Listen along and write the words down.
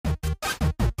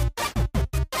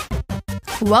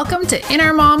Welcome to In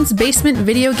Our Mom's Basement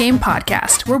Video Game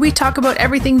Podcast, where we talk about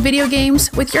everything video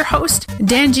games with your host,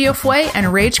 Dan Giofue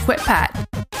and Rage Quit Pat.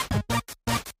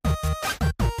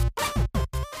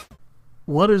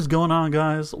 What is going on,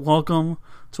 guys? Welcome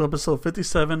to episode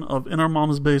 57 of In Our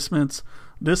Mom's Basements.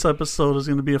 This episode is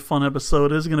going to be a fun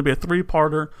episode. It is going to be a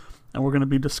three-parter, and we're going to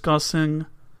be discussing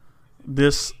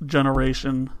this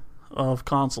generation of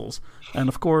consoles. And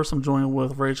of course, I'm joined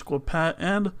with Rage Quit Pat,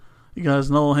 and you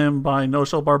guys know him by No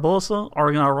Show Barbosa,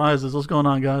 Argonaut Rises. What's going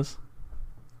on, guys?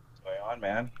 What's going on,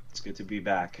 man? It's good to be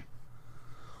back.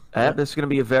 This is going to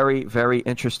be a very, very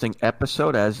interesting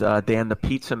episode. As Dan the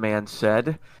Pizza Man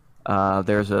said,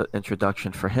 there's an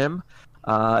introduction for him.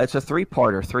 It's a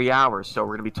three-parter, 3 hours, so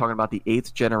we're going to be talking about the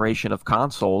 8th generation of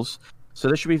consoles. So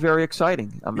this should be very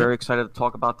exciting. I'm very excited to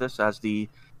talk about this as the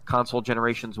console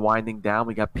generation's winding down.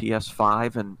 We got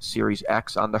PS5 and Series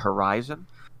X on the horizon.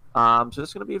 So this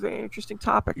is going to be a very interesting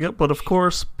topic. Yep, but of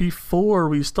course, before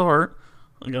we start,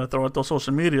 I got to throw out those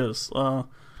social medias.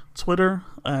 Twitter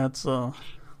at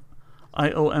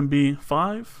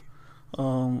IOMB5,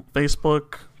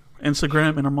 Facebook,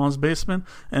 Instagram, In Our Mom's Basement,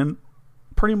 and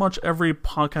pretty much every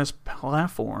podcast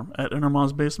platform at In Our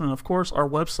Mom's Basement. Of course, our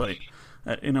website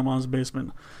at In Our Mom's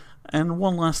Basement. And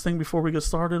one last thing before we get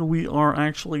started, we are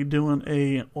actually doing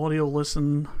a audio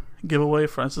listen giveaway.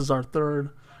 This is our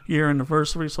 3rd year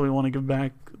anniversary, so we want to give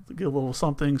a little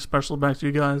something special back to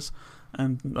you guys.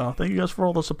 And thank you guys for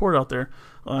all the support out there.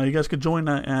 You guys could join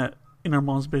that at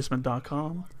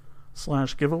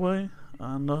innermomsbasement.com/giveaway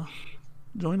and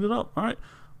join it up. All right.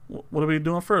 What are we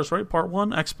doing first, right? Part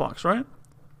 1, Xbox, right?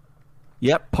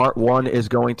 Yep, part 1 is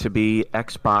going to be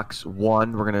Xbox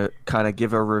One. We're going to kind of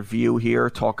give a review here,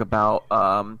 talk about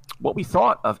what we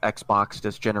thought of Xbox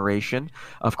this generation,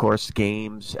 of course,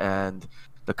 games and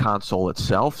the console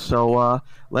itself. So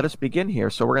let us begin here.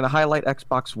 So we're going to highlight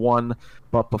Xbox One,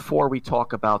 but before we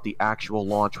talk about the actual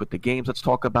launch with the games, let's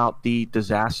talk about the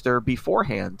disaster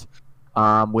beforehand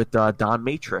with Don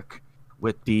Matrick,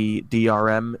 with the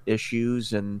DRM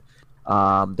issues and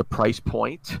the price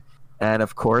point. And,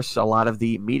 of course, a lot of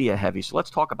the media heavy. So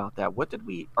let's talk about that. What did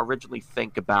we originally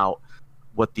think about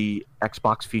what the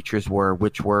Xbox features were,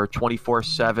 which were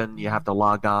 24/7, you have to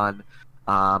log on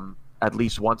at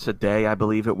least once a day, I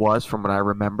believe it was, from what I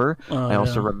remember.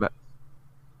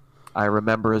 I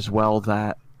remember as well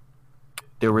that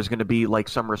there was going to be like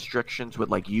some restrictions with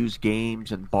like used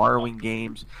games and borrowing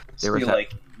games. There was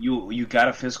like you got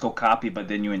a physical copy, but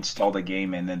then you installed a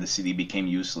game and then the CD became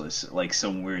useless, like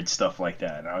some weird stuff like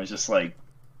that. And I was just like,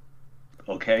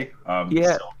 okay, so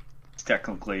it's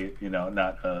technically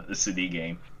not a CD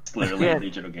game. It's literally a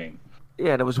digital game.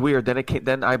 Yeah, and it was weird.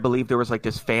 Then I believe there was like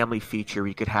this family feature.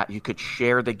 You could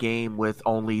share the game with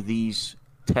only these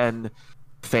 10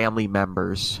 family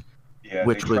members,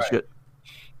 which was good.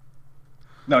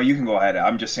 No, you can go ahead.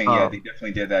 I'm just saying, they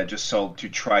definitely did that just to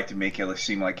try to make it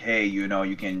seem like, hey, you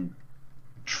can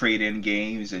trade in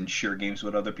games and share games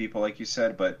with other people, like you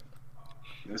said, but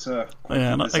it was a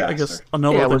disaster. I guess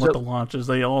another thing with the launch is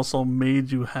they also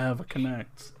made you have a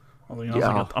Kinect.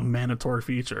 Like a mandatory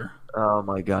feature. Oh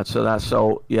my God!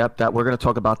 That we're going to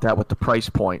talk about that with the price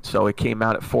point. So it came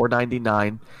out at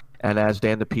 $4.99, and as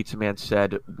Dan the Pizza Man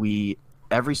said,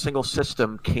 every single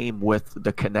system came with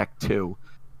the Kinect 2.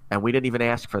 And we didn't even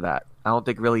ask for that. I don't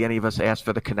think really any of us asked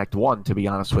for the Kinect 1, to be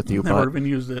honest with you. Never even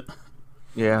used it.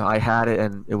 Yeah, I had it,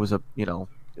 and it was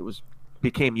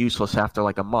became useless after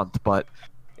like a month. But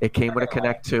it came with a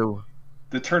Kinect 2.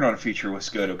 The turn-on feature was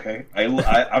good. Okay, I'm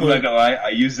not gonna lie. I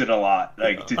used it a lot.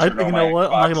 Like to turn on you know my what?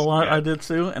 Xbox. I'm not gonna lie. I did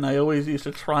too, and I always used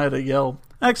to try to yell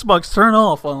Xbox turn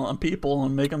off on people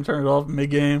and make them turn it off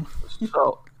mid-game.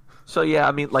 So yeah,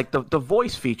 I mean, like the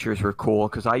voice features were cool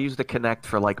because I used the Kinect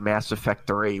for like Mass Effect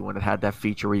 3 when it had that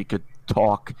feature where you could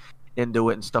talk into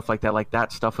it and stuff like that. Like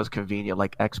that stuff was convenient,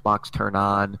 like Xbox turn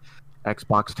on,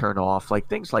 Xbox turn off, like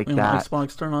things like that.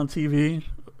 Xbox turn on TV.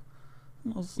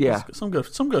 Some good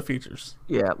features.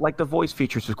 Yeah, like the voice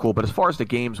features was cool, but as far as the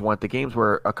games went, the games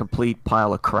were a complete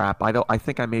pile of crap. I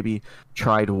think I maybe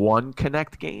tried one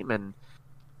Kinect game and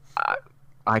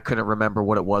I couldn't remember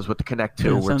what it was with the Kinect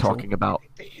 2 we're talking about.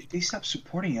 They stopped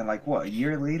supporting it like what, a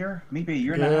year later? Maybe a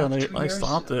year and a half. Yeah, they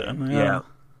stopped it. And they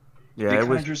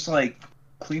kind of just like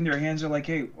cleaned their hands. They're like,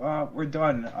 hey, we're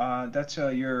done. That's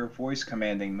your voice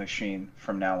commanding machine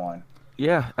from now on.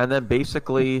 Yeah, and then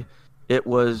basically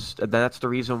that's the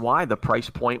reason why the price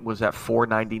point was at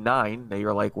 $4.99. They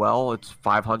were like, well, it's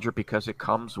 $500 because it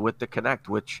comes with the Kinect,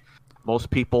 which most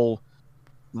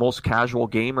casual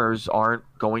gamers aren't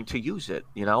going to use it,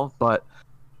 but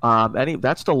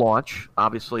that's the launch.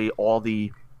 Obviously, all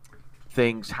the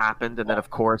things happened, and then of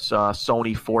course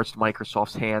Sony forced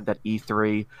Microsoft's hand at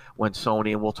E3 when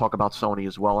Sony, and we'll talk about Sony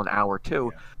as well in hour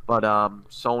 2, but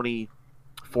Sony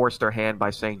forced their hand by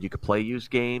saying you could play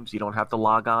used games, you don't have to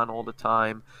log on all the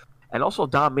time. And also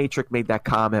Don Matrix made that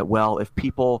comment, well, if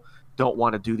people don't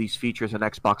want to do these features in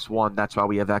Xbox One, that's why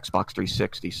we have Xbox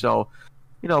 360. So,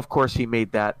 of course he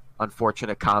made that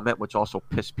unfortunate comment, which also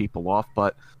pissed people off,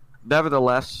 but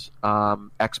nevertheless,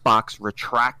 Xbox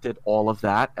retracted all of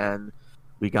that, and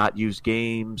we got used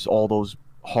games, all those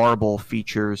horrible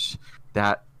features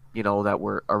that, that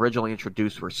were originally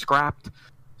introduced were scrapped.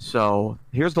 So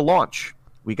here's the launch.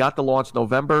 We got the launch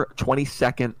November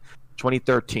 22nd,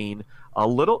 2013. A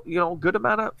little, good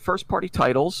amount of first-party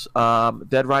titles.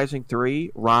 Dead Rising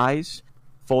 3, Rise,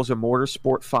 Forza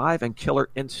Motorsport 5, and Killer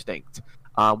Instinct.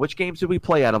 Which games did we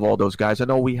play out of all those guys? I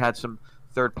know we had some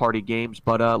third-party games,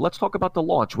 but let's talk about the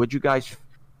launch. What did you guys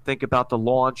think about the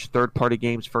launch, third-party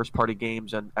games, first-party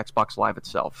games, and Xbox Live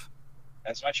itself?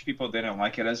 As much people didn't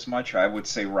like it as much, I would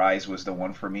say Rise was the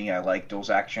one for me. I like those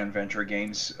action-adventure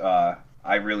games.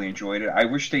 I really enjoyed it. I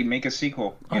wish they'd make a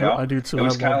sequel. I do too. It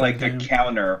was kind of like the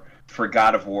counter for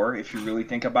God of War, if you really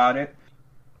think about it.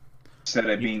 Instead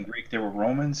of being Greek, they were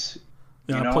Romans.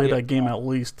 Yeah, I played that game at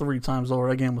least 3 times over.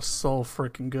 That game was so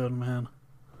freaking good, man.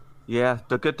 Yeah,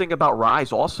 the good thing about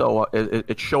Rise also,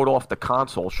 it showed off the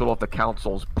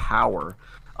console's power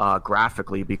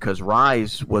graphically, because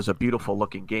Rise was a beautiful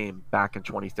looking game back in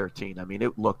 2013. I mean,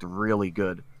 it looked really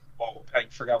good. Well, I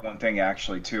forgot one thing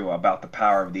actually too about the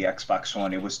power of the Xbox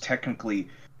One. It was technically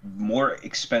more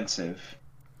expensive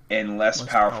and less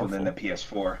powerful than the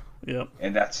PS4. Yep.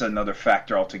 And that's another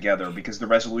factor altogether, because the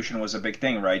resolution was a big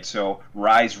thing, right? So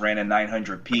Rise ran in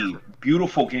 900p.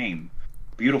 Beautiful game,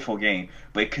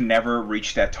 but it can never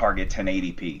reach that target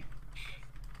 1080p.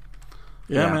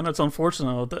 Yeah, man, it's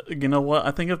unfortunate. You know what?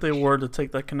 I think if they were to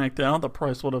take that Kinect down, the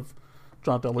price would have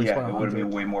dropped at least by 100. It would have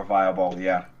been way more viable,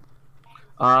 yeah.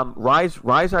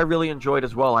 Rise I really enjoyed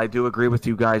as well. I do agree with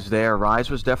you guys there.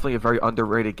 Rise was definitely a very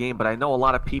underrated game, but I know a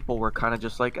lot of people were kind of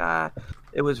just like,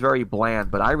 it was very bland,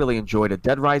 but I really enjoyed it.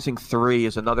 Dead Rising 3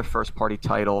 is another first-party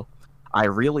title I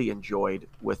really enjoyed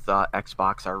with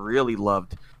Xbox. I really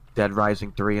loved Dead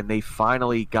Rising 3, and they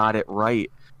finally got it right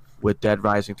with Dead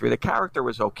Rising 3. The character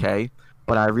was okay,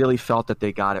 but I really felt that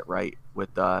they got it right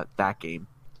with that game.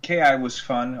 KI was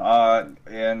fun,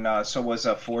 and so was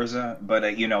Forza, but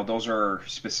those are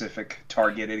specific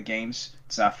targeted games.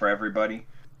 It's not for everybody.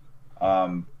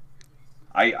 I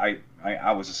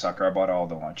was a sucker. I bought all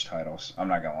the launch titles. I'm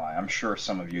not gonna lie. I'm sure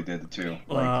some of you did too.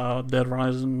 Dead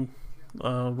Rising,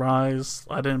 Rise.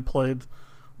 I didn't play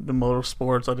the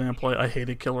Motorsports. I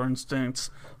hated Killer Instincts,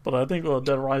 but I think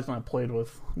Dead Rising I played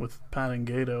with Pat and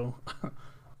Gato.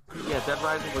 Yeah, Dead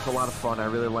Rising was a lot of fun. I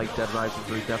really liked Dead Rising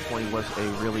 3. Definitely was a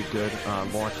really good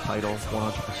launch title,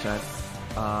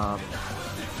 100%.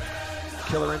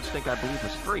 Killer Instinct, I believe,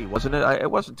 was free, wasn't it? It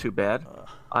wasn't too bad.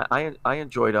 I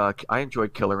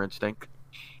enjoyed Killer Instinct.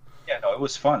 Yeah, no, it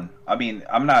was fun. I mean,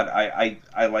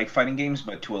 I like fighting games,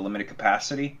 but to a limited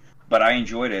capacity. But I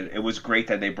enjoyed it. It was great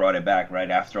that they brought it back right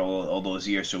after all those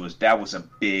years. So that was a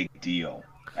big deal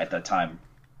at that time.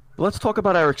 Let's talk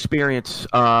about our experience.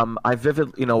 I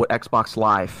vividly, with Xbox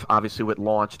Live, obviously with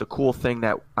launch. The cool thing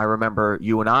that I remember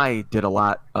you and I did a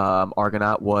lot,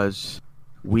 Argonaut, was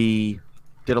we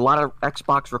did a lot of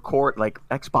Xbox record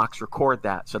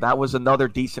that. So that was another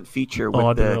decent feature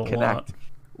with the Kinect,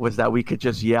 was that we could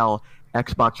just yell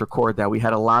Xbox record that. We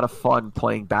had a lot of fun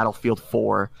playing Battlefield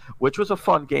 4, which was a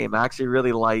fun game. I actually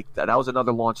really liked that. That was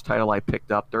another launch title I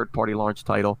picked up, third-party launch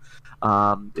title.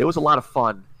 It was a lot of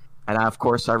fun. And of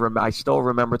course, I still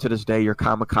remember to this day your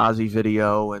Kamikaze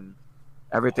video and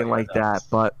everything like that.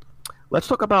 But let's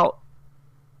talk about,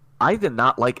 I did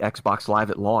not like Xbox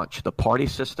Live at launch. The party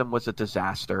system was a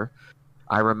disaster.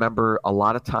 I remember a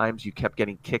lot of times you kept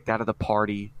getting kicked out of the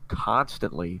party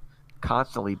constantly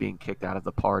being kicked out of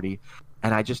the party.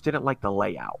 And I just didn't like the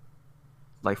layout.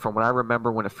 Like, from what I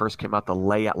remember when it first came out, the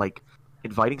layout, like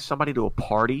inviting somebody to a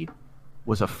party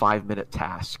was a 5-minute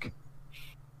task.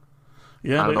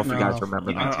 Yeah, I don't know if you guys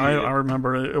remember that. I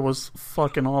remember it was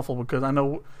fucking awful, because I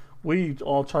know we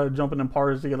all tried jumping in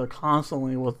parties together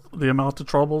constantly with the amount of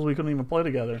troubles. We couldn't even play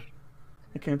together.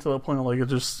 It came to the point like it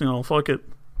just, fuck it.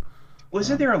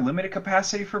 Wasn't there a limited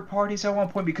capacity for parties at one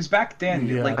point? Because back then,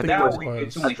 yeah, like now,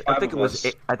 it's only 5 of us.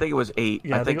 I think it was 8.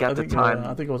 Yeah, I think at the time,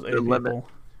 I think it was 8 the limit. people.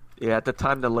 Yeah, at the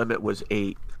time the limit was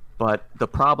 8. But the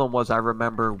problem was, I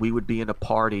remember we would be in a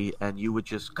party and you would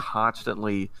just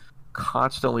constantly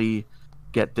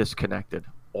get disconnected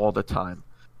all the time.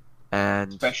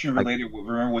 And especially related,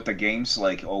 remember with the games,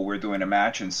 like, we're doing a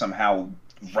match and somehow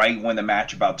right when the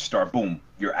match about to start, boom,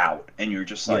 you're out, and you're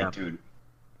just like, dude,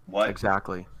 what?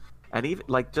 Exactly. And even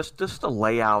like just the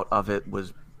layout of it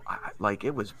was like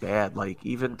it was bad. Like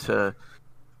even to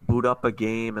boot up a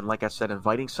game, and like I said,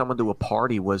 inviting someone to a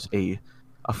party was a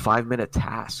 5-minute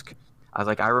task.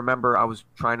 I remember I was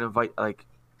trying to invite, like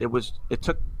it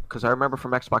took, because I remember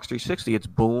from Xbox 360 it's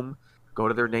boom, go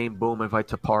to their name, boom, invite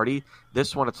to party.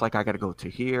 This one it's like I got to go to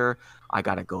here, I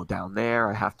got to go down there,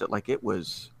 I have to, like it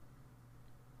was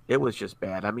just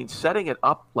bad. I mean, setting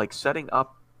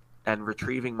up and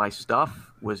retrieving my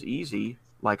stuff was easy.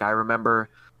 Like I remember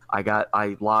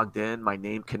I logged in, my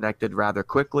name connected rather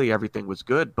quickly, everything was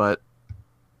good, but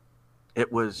the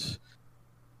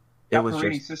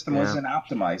operating system wasn't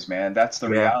optimized, man. That's the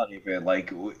reality of it.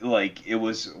 Like it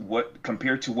was, what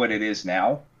compared to what it is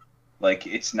now, like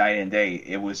it's night and day.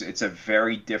 It's a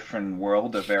very different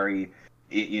world, which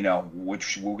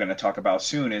we're going to talk about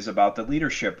soon, is about the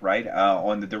leadership, right?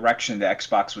 On the direction the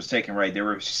Xbox was taking, right? They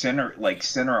were center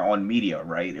on media,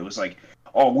 right? It was like,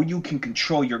 oh, well, you can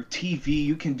control your TV,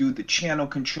 you can do the channel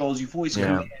controls, your voice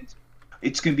commands.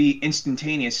 It's going to be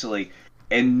instantaneously.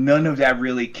 And none of that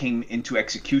really came into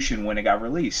execution when it got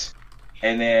released.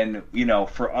 And then,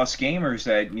 for us gamers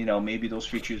that, maybe those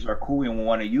features are cool and we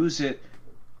want to use it,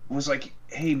 was like,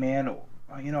 hey, man,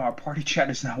 our party chat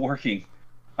is not working.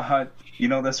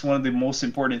 That's one of the most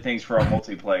important things for our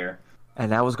multiplayer.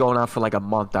 And that was going on for like a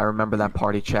month. I remember that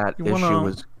party chat issue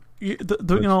was...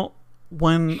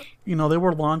 when they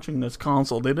were launching this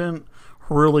console, they didn't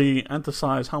really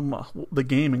emphasize how much the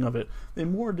gaming of it. They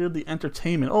more did the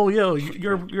entertainment. Oh yeah,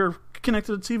 you're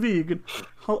connected to TV. You could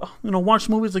watch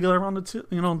movies together on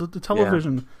the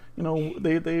television.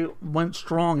 Yeah. They went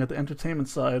strong at the entertainment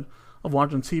side of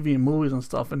watching TV and movies and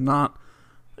stuff, and not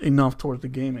enough towards the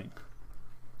gaming.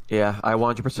 Yeah, I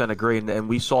 100% agree, and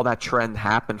we saw that trend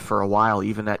happen for a while,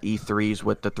 even at E3s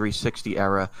with the 360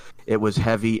 era. It was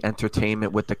heavy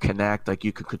entertainment with the Kinect, like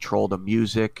you could control the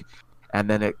music, and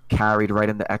then it carried right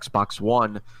into Xbox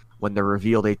One. When the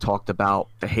reveal, they talked about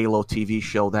the Halo TV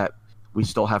show that we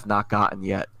still have not gotten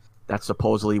yet. That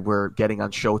supposedly we're getting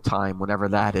on Showtime whenever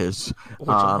that is. Which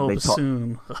I hope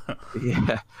soon.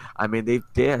 Yeah, I mean they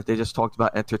just talked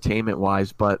about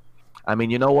entertainment-wise, but I mean,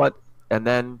 you know what? And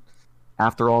then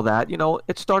after all that,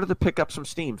 it started to pick up some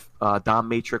steam. Don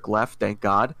Matrick left, thank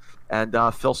God, and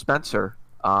Phil Spencer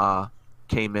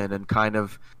came in and kind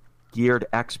of geared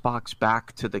Xbox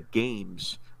back to the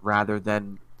games rather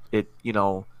than it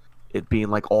being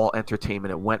like all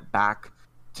entertainment. It went back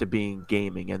to being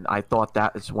gaming, and I thought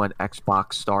that is when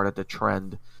Xbox started the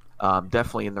trend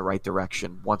definitely in the right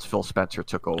direction once Phil Spencer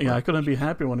took over. Yeah, I couldn't be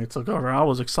happy when he took over. I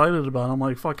was excited about it. I'm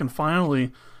like, fucking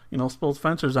finally, Phil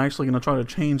Spencer's actually going to try to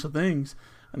change the things,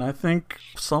 and I think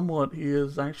somewhat he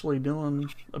is actually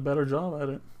doing a better job at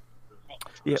it.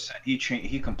 Yeah,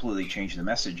 he completely changed the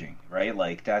messaging, right?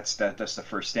 Like that's the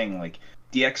first thing. Like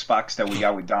the Xbox that we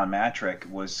got with Don Matrick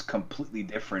was completely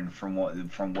different from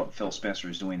what Phil Spencer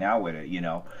is doing now with it.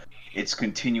 It's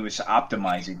continuous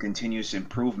optimizing, continuous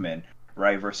improvement,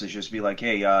 right? Versus just be like,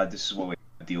 hey, this is what we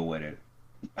deal with it.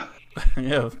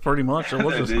 Yeah, pretty much. It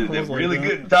was really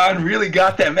good. Don really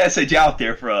got that message out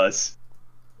there for us.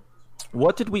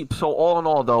 So all in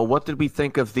all, though, what did we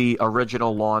think of the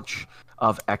original launch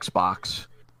of Xbox?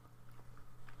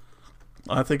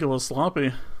 I think it was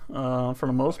sloppy for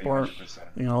the most part.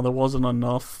 100%. There wasn't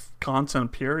enough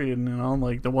content, period.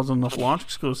 Like there wasn't enough launch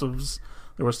exclusives.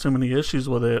 There was too many issues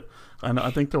with it, and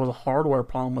I think there was a hardware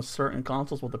problem with certain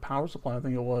consoles with the power supply. I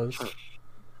think it was.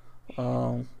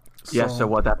 This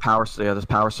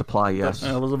power supply, yes.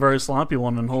 It was a very sloppy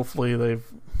one, and hopefully they've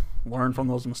learned from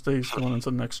those mistakes going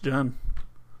into the next gen.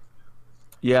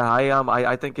 Yeah,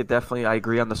 I think it definitely. I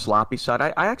agree on the sloppy side.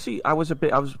 I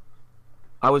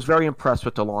was very impressed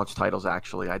with the launch titles.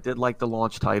 Actually, I did like the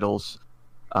launch titles,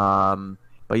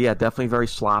 but yeah, definitely very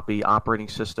sloppy. Operating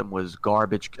system was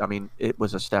garbage. I mean, it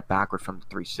was a step backward from the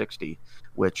 360,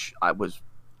 which I was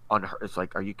unheard. It's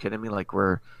like, are you kidding me? Like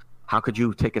how could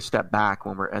you take a step back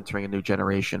when we're entering a new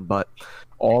generation? But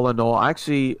all in all,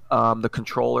 actually, the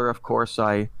controller, of course,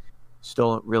 I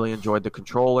still really enjoyed the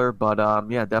controller, but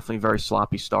yeah, definitely very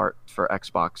sloppy start for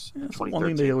Xbox. Yeah, one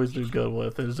thing they always do good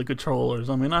with is the controllers.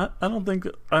 I mean, I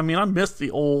miss the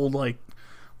old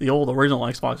original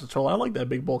Xbox controller. I like that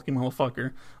big bulky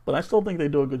motherfucker, but I still think they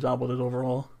do a good job with it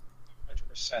overall.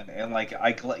 100%.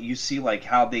 And you see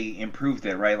how they improved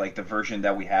it, right? Like the version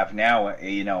that we have now,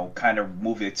 kind of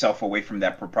moved itself away from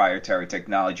that proprietary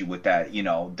technology with that,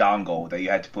 dongle that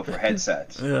you had to put for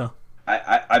headsets. Yeah.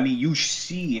 I mean, you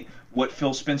see what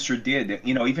Phil Spencer did,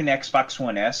 even Xbox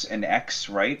One S and X,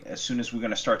 right? As soon as we're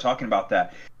going to start talking about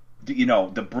that,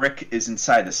 the brick is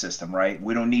inside the system, right?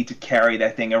 We don't need to carry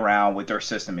that thing around with our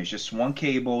system. It's just one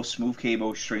cable, smooth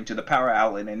cable, straight to the power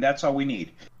outlet, and that's all we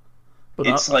need. But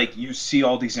it's like you see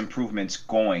all these improvements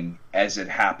going as it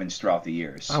happens throughout the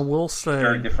years. I will say,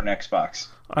 very different Xbox.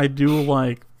 I do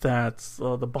like that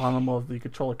the bottom of the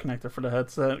controller connector for the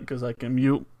headset, because I can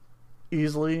mute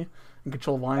easily and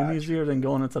control volume easier than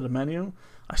going into the menu.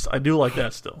 I do like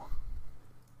that still.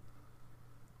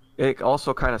 It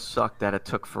also kind of sucked that it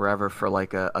took forever for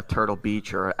like a Turtle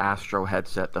Beach or an Astro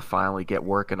headset to finally get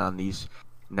working on these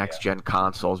next-gen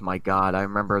consoles. My God, I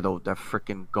remember the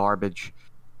freaking garbage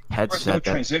headset. There was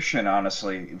no transition,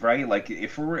 honestly, right? Like,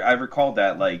 I recall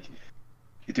that, like,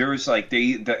 there was like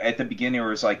at the beginning it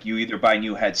was like you either buy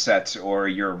new headsets or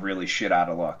you're really shit out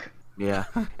of luck. Yeah,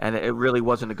 and it really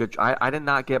wasn't a good. I did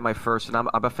not get my first, and I'm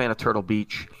a fan of Turtle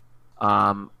Beach.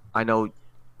 I know,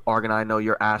 Argon, I know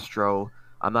you're Astro.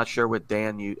 I'm not sure what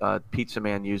Dan Pizza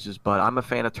Man uses, but I'm a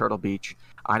fan of Turtle Beach.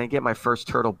 I didn't get my first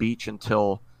Turtle Beach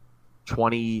until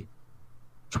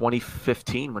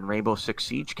 2015 when Rainbow Six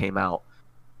Siege came out.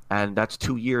 And that's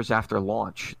 2 years after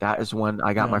launch. That is when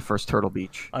I got my first Turtle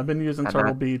Beach. I've been using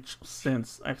Turtle Beach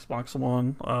since Xbox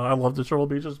One. I love the Turtle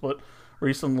Beaches, but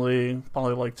recently,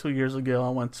 probably like 2 years ago, I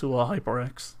went to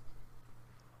HyperX.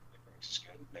 It's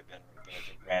good. The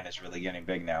brand is really getting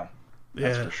big now.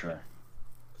 That's for sure.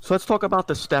 So let's talk about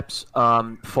the steps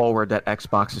forward that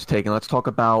Xbox is taking. Let's talk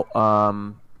about,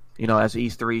 as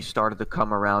E3 started to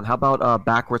come around. How about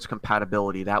backwards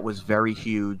compatibility? That was very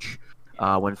huge.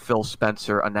 When Phil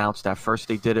Spencer announced that. First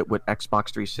they did it with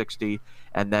Xbox 360,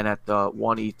 and then at the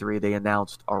one E3 they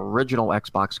announced original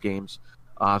Xbox games.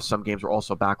 Some games were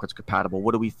also backwards compatible.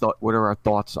 What are our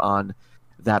thoughts on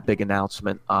that big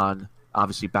announcement on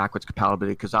obviously backwards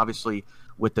compatibility? Because obviously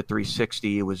with the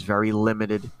 360 it was very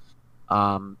limited.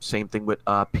 Same thing with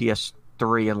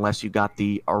PS3, unless you got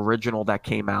the original that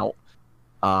came out,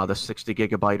 the 60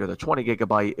 gigabyte or the 20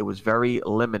 gigabyte, it was very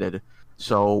limited.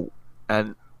 So,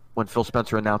 and when Phil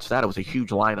Spencer announced that, it was a huge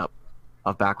lineup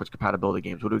of backwards compatibility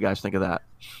games. What do you guys think of that?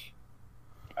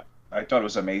 I thought it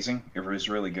was amazing. It was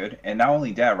really good. And not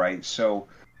only that, right? So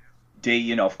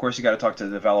they, of course you got to talk to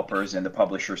the developers and the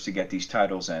publishers to get these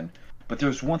titles in. But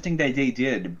there's one thing that they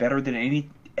did better than any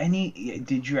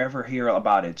did you ever hear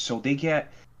about it? So they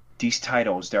get these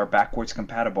titles that are backwards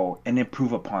compatible and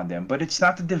improve upon them. But it's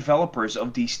not the developers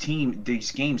of these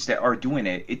games that are doing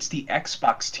it. It's the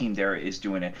Xbox team there is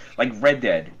doing it. Like Red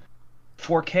Dead,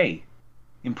 4K,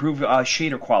 improve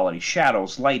shader quality,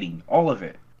 shadows, lighting, all of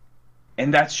it.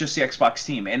 And that's just the Xbox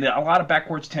team. And a lot of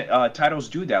backwards titles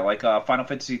do that, like Final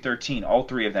Fantasy 13, all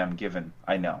three of them given.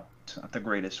 I know, it's not the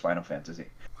greatest Final Fantasy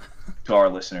to our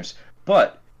listeners.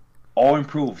 But all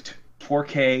improved.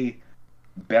 4K,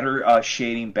 better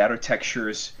shading, better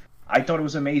textures. I thought it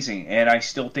was amazing. And I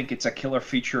still think it's a killer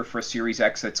feature for Series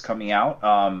X that's coming out.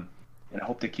 And I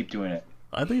hope they keep doing it.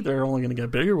 I think they're only going to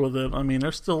get bigger with it. I mean,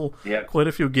 there's still quite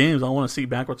a few games I want to see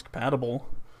backwards compatible.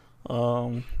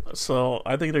 So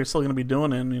I think they're still going to be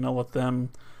doing it. And, with them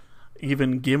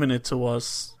even giving it to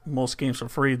us, most games for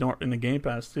free in the Game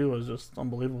Pass too, is just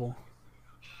unbelievable.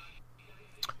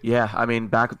 Yeah, I mean,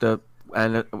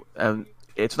 and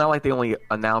it's not like they only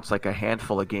announced like a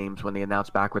handful of games when they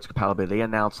announced backwards compatibility. They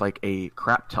announced like a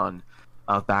crap ton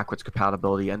of backwards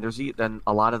compatibility, and there's then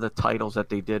a lot of the titles that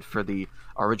they did for the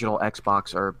original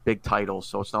Xbox are big titles.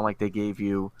 So it's not like they gave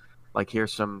you like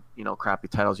here's some crappy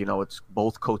titles. It's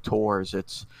both KOTORs.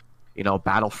 It's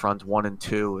Battlefront 1 and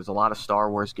 2. There's a lot of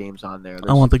Star Wars games on there.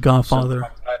 I want the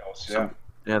Godfather.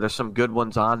 There's some good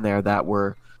ones on there that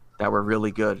were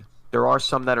really good. There are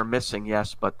some that are missing,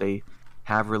 yes, but they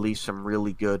have released some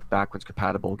really good backwards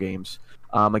compatible games.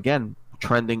 Again,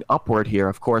 trending upward here,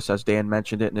 of course, as Dan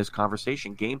mentioned it in his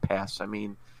conversation, Game Pass. I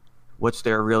mean, what's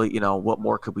there really, what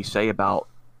more could we say about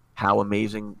how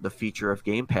amazing the feature of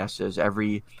Game Pass is?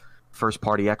 Every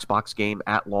first-party Xbox game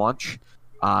at launch,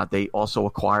 they also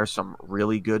acquire some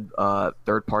really good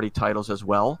third-party titles as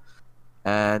well.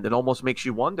 And it almost makes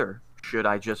you wonder, should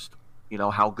I just,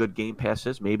 how good Game Pass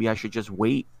is? Maybe I should just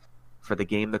wait for the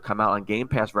game to come out on Game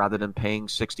Pass rather than paying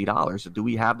 $60. Do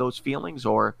we have those feelings,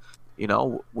 or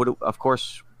of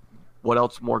course, what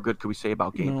else more good could we say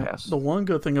about Game Pass? The one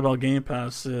good thing about Game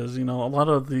Pass is a lot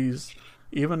of these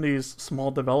small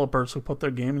developers who put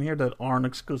their game in here that aren't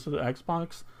exclusive to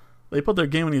Xbox, they put their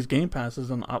game in these Game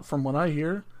Passes, and from what I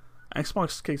hear,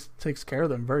 Xbox takes care of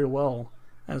them very well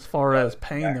as far as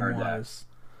paying them wise.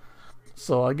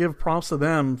 So I give props to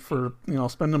them for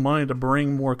spending money to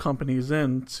bring more companies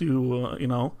in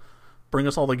to bring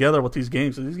us all together with these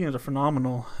games. So these games are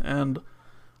phenomenal, and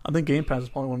I think Game Pass is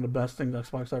probably one of the best things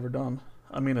Xbox ever done.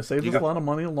 I mean, it saves us a lot of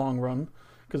money in the long run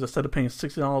because instead of paying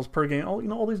 $60 per game,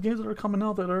 all these games that are coming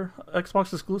out that are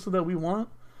Xbox exclusive that we want,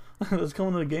 that's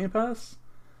coming to the Game Pass.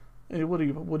 Hey, what do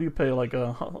you pay, like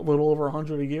a little over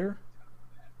 $100 a year?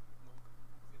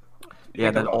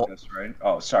 Yeah, then all... this, right?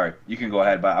 Oh, sorry. You can go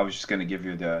ahead, but I was just going to give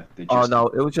you the gist. Oh, no,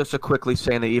 it was just a quickly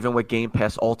saying that even with Game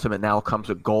Pass Ultimate now comes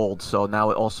with Gold, so now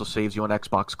it also saves you on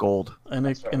Xbox Gold. And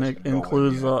it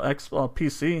includes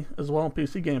PC as well,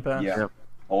 PC Game Pass. Yeah, yep.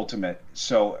 Ultimate.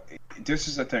 So this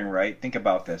is the thing, right? Think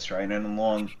about this, right? In a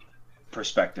long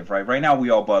perspective, right? Right now we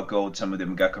all bought Gold. Some of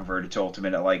them got converted to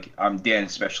Ultimate. Like Dan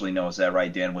especially knows that,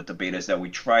 right? Dan, with the betas that we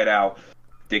tried out,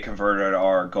 they converted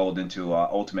our Gold into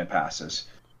Ultimate passes.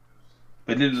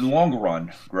 But in the long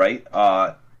run, right,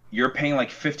 you're paying like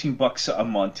 $15 a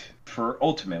month for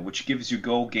Ultimate, which gives you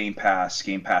Gold, Game Pass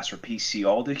for PC.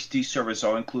 All these servers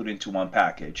are included into one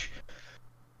package.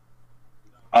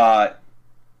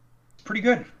 Pretty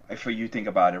good if you think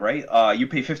about it, right? You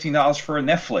pay $15 for a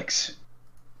Netflix.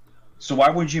 So why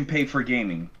would you pay for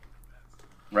gaming?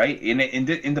 Right?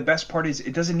 And the best part is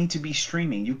it doesn't need to be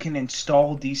streaming. You can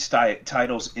install these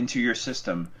titles into your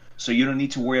system. So you don't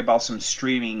need to worry about some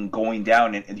streaming going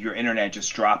down and your internet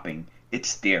just dropping.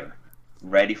 It's there,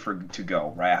 ready to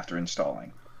go right after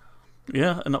installing.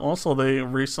 Yeah, and also they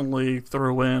recently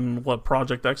threw in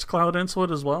Project xCloud into it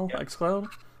as well. Yeah. xCloud,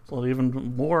 so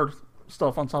even more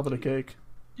stuff on top of the cake.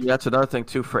 Yeah, that's another thing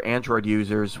too for Android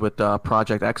users with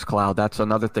Project xCloud. That's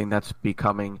another thing that's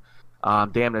becoming.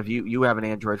 Dan, have you have an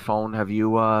Android phone? Have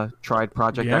you tried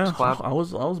Project xCloud? I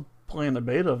was playing the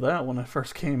beta of that when it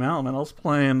first came out, man. I was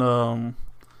playing dude,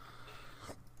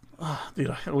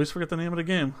 I always forget the name of the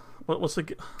game. What's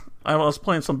the I was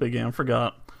playing some big game, I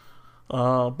forgot.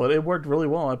 But it worked really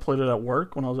well. I played it at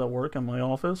work when I was at work in my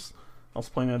office. I was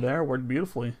playing it there, it worked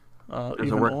beautifully. Does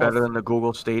it work better than the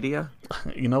Google Stadia?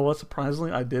 You know what,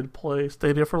 surprisingly, I did play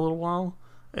Stadia for a little while,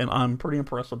 and I'm pretty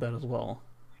impressed with that as well.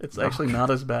 It's actually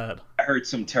not as bad. I heard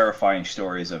some terrifying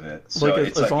stories of it. So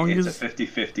it's a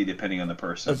 50-50 depending on the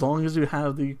person. As long as you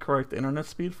have the correct internet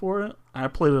speed for it. I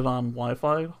played it on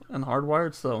Wi-Fi and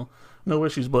hardwired, so no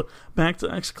issues. But back to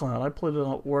xCloud, I played it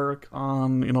at work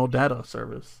on, data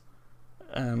service.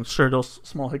 And sure, those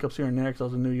small hiccups here and there because I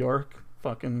was in New York.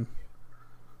 Fucking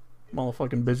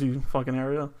motherfucking busy fucking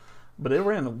area. But it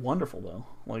ran wonderful, though.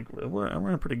 Like, it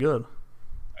ran pretty good.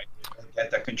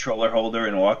 Get that controller holder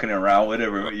and walking around with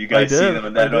it. You guys see them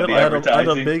in that on the advertising. I had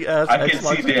a big ass I can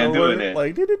see Dan doing it.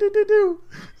 Like do.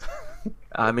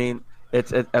 I mean,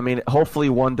 hopefully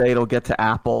one day it'll get to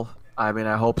Apple. I mean,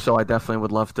 I hope so. I definitely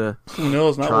would love to. Who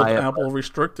knows? Not with Apple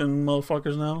restricting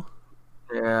motherfuckers now.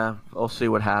 Yeah, we'll see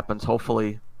what happens.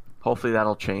 Hopefully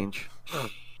that'll change.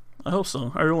 I hope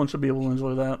so. Everyone should be able to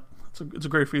enjoy that. It's a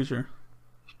great feature.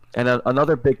 And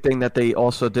another big thing that they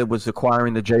also did was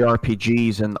acquiring the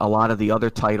JRPGs and a lot of the other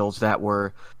titles that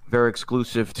were very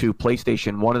exclusive to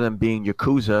PlayStation. One of them being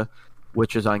Yakuza,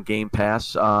 which is on Game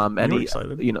Pass.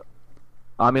 Excited.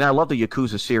 I love the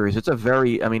Yakuza series. It's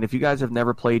if you guys have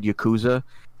never played Yakuza,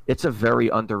 it's a very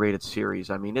underrated series.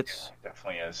 I mean, it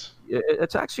definitely is.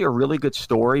 It's actually a really good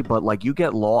story, but like you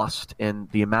get lost in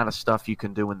the amount of stuff you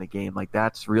can do in the game. Like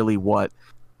that's really what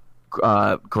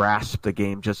grasp the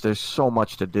game. Just there's so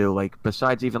much to do, like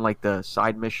besides even like the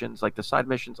side missions. Like the side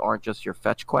missions aren't just your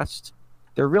fetch quests,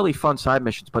 they're really fun side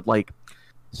missions, but like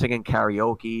singing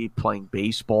karaoke, playing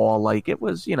baseball, like it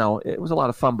was a lot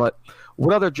of fun. But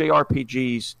what other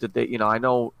JRPGs did they, I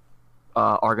know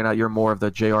Argonaut, you're more of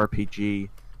the JRPG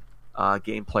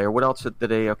game player. What else did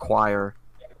they acquire?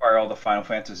 They acquired all the Final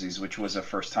Fantasies, which was the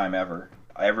first time ever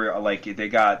they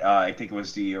got I think it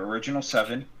was the original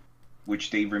 7,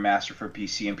 which they remastered for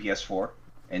PC and PS4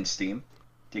 and Steam.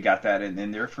 They got that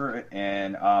in there for it.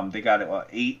 And they got it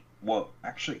 8. Well,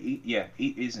 actually 8. Yeah,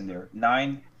 8 is in there.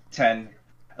 9, 10,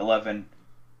 11.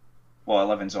 Well,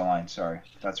 11's online. Sorry,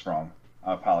 that's wrong.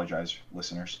 I apologize,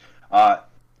 listeners.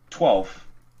 12.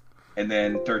 And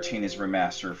then 13 is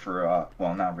remastered for,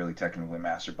 not really technically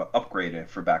remastered, but upgraded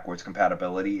for backwards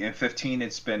compatibility. And 15,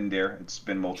 it's been there. It's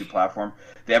been multi-platform.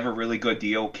 They have a really good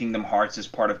deal. Kingdom Hearts is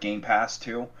part of Game Pass,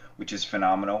 too, which is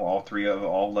phenomenal.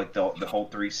 The whole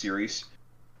 3 series,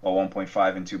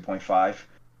 1.5 and 2.5.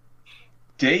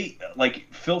 They,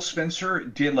 Phil Spencer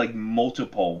did,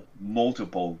 multiple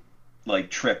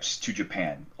trips to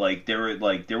Japan.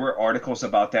 There were articles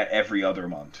about that every other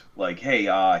month.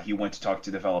 He went to talk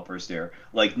to developers there.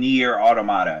 Nier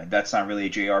Automata, that's not really a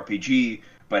JRPG,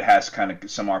 but has kind of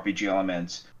some RPG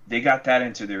elements. They got that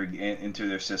into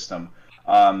their system.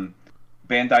 Bandai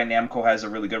Namco has a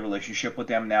really good relationship with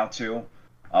them now too,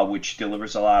 which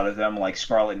delivers a lot of them.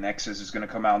 Scarlet Nexus is going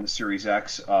to come out in the Series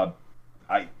X.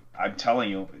 I'm telling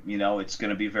you, it's going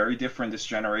to be very different this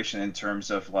generation in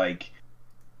terms of like,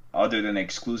 other than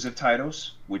exclusive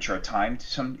titles, which are timed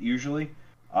usually.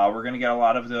 We're going to get a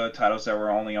lot of the titles that were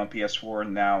only on PS4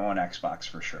 now on Xbox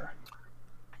for sure.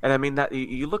 And I mean that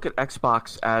you look at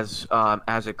Xbox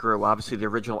as it grew. Obviously, the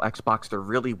original Xbox, there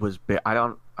really was big. I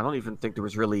don't even think there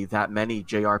was really that many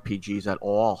JRPGs at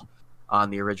all on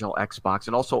the original Xbox.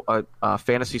 And also,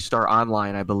 Phantasy Star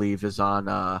Online, I believe, is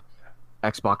on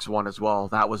Xbox One as well.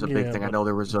 That was a big thing. I know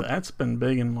there was that's been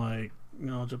big in like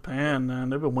Japan, man.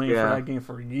 They've been waiting for that game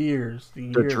for years. The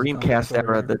Dreamcast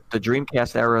era, the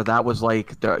Dreamcast era, that was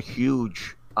like the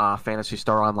huge Phantasy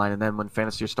Star Online. And then when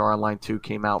Phantasy Star Online 2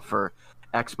 came out for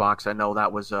Xbox, I know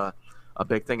that was a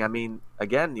big thing. I mean,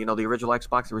 again, the original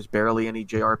Xbox, there was barely any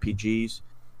JRPGs.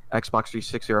 Xbox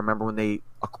 360, I remember when they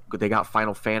got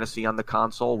Final Fantasy on the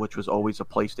console, which was always a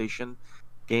PlayStation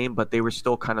game, but they were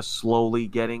still kind of slowly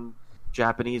getting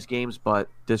Japanese games. But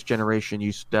this generation,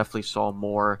 you definitely saw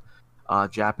more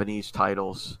Japanese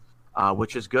titles,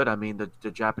 which is good. I mean,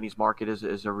 the Japanese market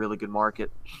is a really good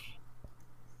market,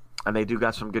 and they do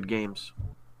got some good games.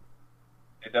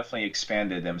 They definitely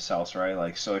expanded themselves, right?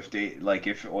 Like, so if it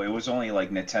was only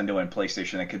like Nintendo and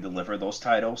PlayStation that could deliver those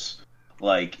titles,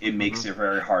 like it makes it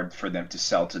very hard for them to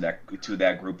sell to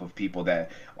that group of people that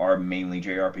are mainly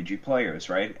JRPG players,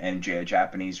 right? And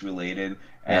Japanese related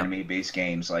anime-based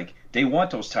games. Like, they want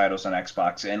those titles on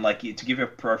Xbox. And like, to give you a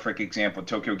perfect example,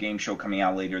 Tokyo Game Show coming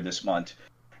out later this month,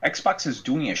 Xbox is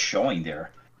doing a showing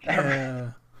there.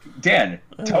 Dan,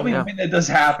 tell me when that does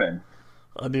happen.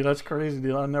 Dude, that's crazy,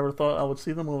 dude. I never thought I would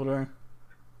see them over there.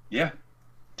 Yeah,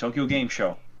 Tokyo Game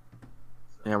Show.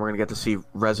 Yeah, we're gonna get to see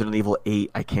Resident Evil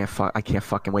 8. I can't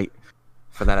fucking wait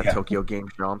for that at Tokyo Game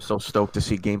Show. I'm so stoked to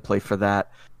see gameplay for that.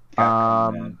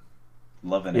 Loving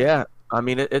it. Yeah, I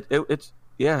mean it's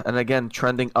and again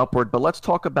trending upward. But let's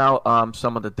talk about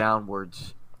some of the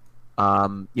downwards.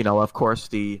 Of course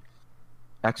the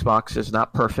Xbox is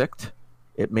not perfect.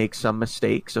 It makes some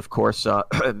mistakes. Of course,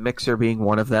 Mixer being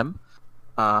one of them.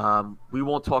 We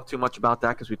won't talk too much about that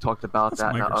because we talked about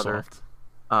that in other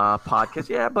podcasts.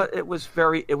 Yeah, but it was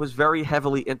very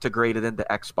heavily integrated into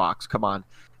Xbox. Come on,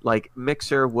 like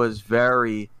Mixer was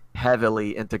very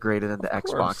heavily integrated into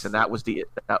Xbox, and that was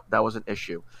that was an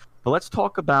issue. But let's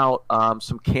talk about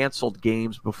some canceled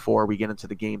games before we get into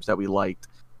the games that we liked.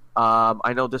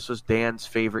 I know this was Dan's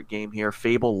favorite game here,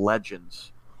 Fable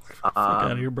Legends. Fuck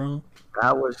out of here, bro.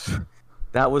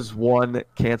 That was one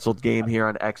canceled game here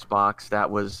on Xbox. That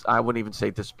was, I wouldn't even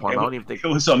say disappointing. I don't even think it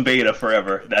was on beta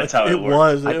forever. That's how it worked.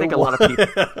 Was. I think a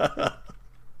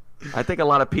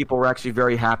lot of people were actually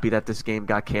very happy that this game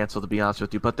got canceled, to be honest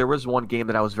with you. But there was one game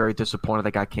that I was very disappointed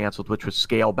that got canceled, which was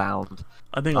Scalebound.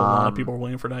 I think a lot of people were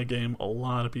waiting for that game. A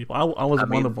lot of people. I was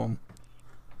one of them.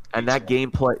 And that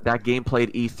game played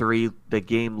E3. The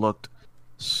game looked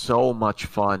so much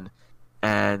fun,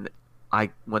 and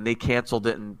when they canceled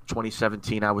it in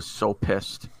 2017, I was so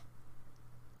pissed.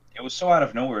 It was so out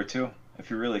of nowhere too, if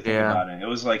you really think about it. It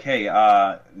was like, hey,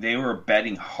 they were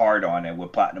betting hard on it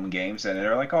with Platinum Games, and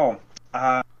they're like, oh,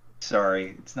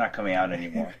 sorry, it's not coming out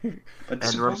anymore. But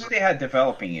supposedly they had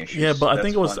developing issues. Yeah, but I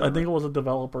think it was a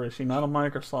developer issue, not a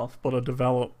Microsoft, but a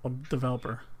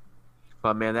developer.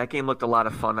 But man, that game looked a lot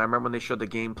of fun. I remember when they showed the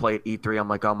gameplay at E3. I'm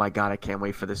like, oh my god, I can't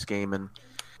wait for this game, and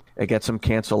it gets some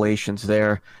cancellations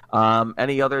there.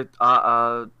 Any other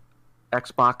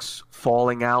Xbox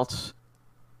falling outs?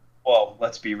 Well,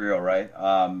 let's be real, right?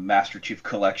 Master Chief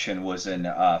Collection wasn't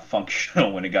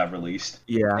functional when it got released.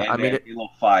 Yeah, and I mean, Halo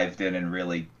 5 didn't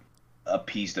really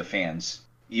appease the fans,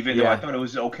 even though I thought it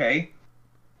was okay.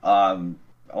 A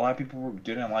lot of people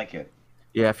didn't like it.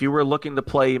 Yeah, if you were looking to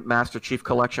play Master Chief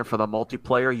Collection for the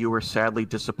multiplayer, you were sadly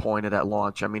disappointed at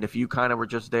launch. I mean, if you kind of were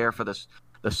just there for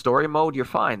the story mode, you're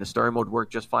fine. The story mode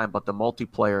worked just fine, but the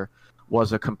multiplayer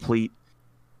was a complete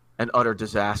and utter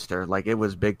disaster. Like, it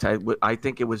was big time. I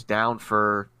think it was down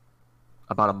for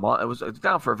about a month. It was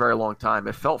down for a very long time.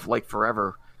 It felt like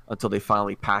forever until they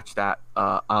finally patched that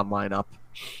online up.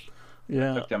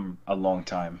 Yeah, it took them a long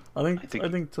time. I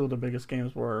think two of the biggest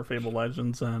games were Fable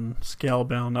Legends and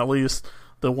Scalebound. At least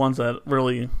the ones that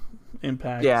really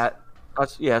impact. Yeah,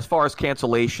 as far as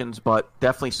cancellations, but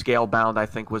definitely Scalebound, I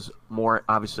think, was more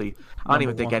obviously. I don't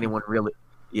even think anyone really.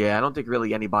 Yeah, I don't think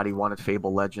really anybody wanted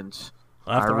Fable Legends.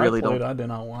 After I did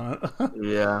not want it.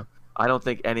 Yeah, I don't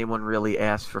think anyone really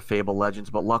asked for Fable Legends,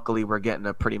 but luckily we're getting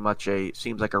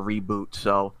seems like a reboot.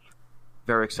 So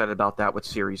very excited about that with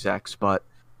Series X, but.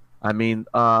 I mean,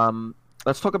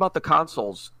 let's talk about the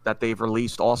consoles that they've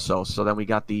released also. So then we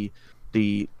got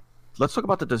let's talk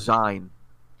about the design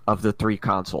of the three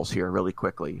consoles here really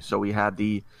quickly. So we had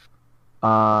the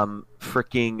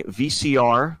freaking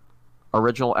VCR,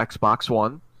 original Xbox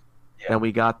One. Yeah. And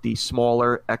we got the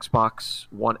smaller Xbox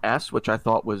One S, which I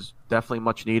thought was definitely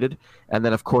much needed. And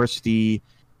then, of course, the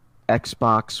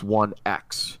Xbox One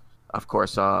X. Of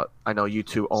course, I know you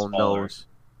two own those.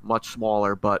 Much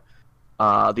smaller, but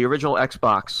the original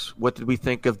Xbox, what did we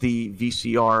think of the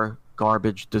VCR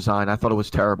garbage design? I thought it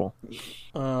was terrible.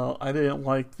 I didn't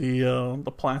like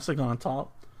the plastic on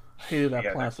top. I hated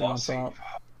that plastic on top.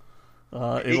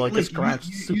 It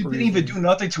scratched you didn't even do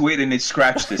nothing to it, and it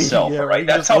scratched itself. Yeah, right?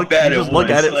 That's how bad it was. Look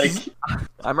at it.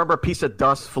 I remember a piece of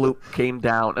dust came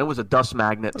down. It was a dust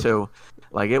magnet too.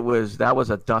 That was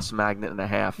a dust magnet and a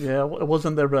half. Yeah, it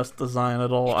wasn't their best design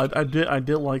at all. I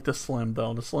did like the Slim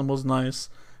though. The Slim was nice,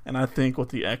 and I think with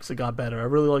the X it got better. I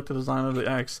really like the design of the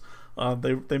X.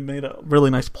 They made a really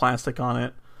nice plastic on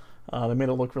it. They made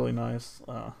it look really nice.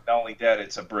 Not only that,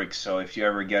 it's a brick, so if you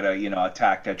ever get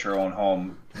attacked at your own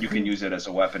home, you can use it as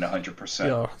a weapon 100%.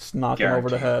 Yeah, it's knocking over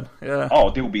the head. Yeah.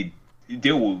 Oh,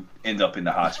 they will end up in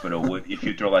the hospital if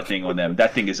you throw that thing on them.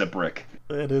 That thing is a brick.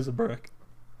 It is a brick.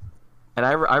 And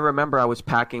I remember I was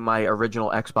packing my original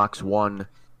Xbox One.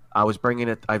 I was bringing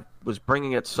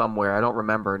it somewhere. I don't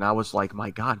remember, and I was like, my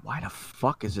God, why the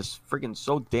fuck is this friggin'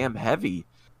 so damn heavy?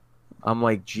 I'm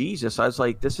like, Jesus. I was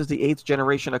like, this is the 8th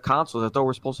generation of consoles. I thought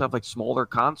we're supposed to have smaller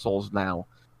consoles now.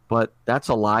 But that's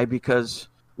a lie because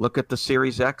look at the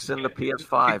Series X and the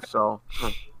PS5. So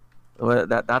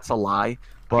that's a lie.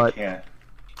 But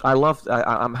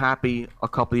I'm happy a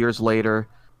couple years later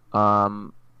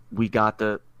we got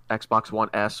the Xbox One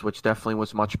S, which definitely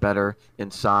was much better in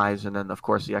size. And then, of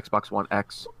course, the Xbox One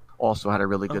X also had a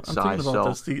really good size. Thinking about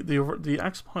this. The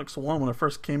Xbox One, when it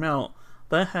first came out,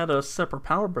 that had a separate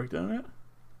power brick, didn't it?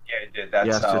 Yeah, it did.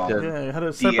 Yes, it did. Yeah, it had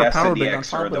a separate power brick on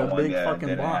top of the that big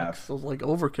fucking box. It was like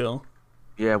overkill.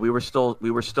 Yeah, we were still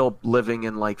living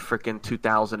in frickin'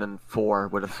 2004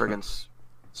 with a friggin'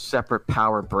 separate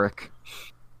power brick.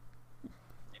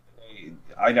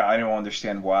 I don't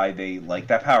understand why they like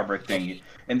that power brick thing.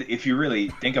 And if you really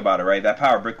think about it, right, that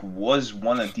power brick was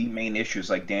one of the main issues,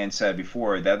 like Dan said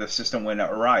before, that the system went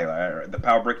awry. The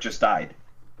power brick just died.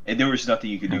 And there was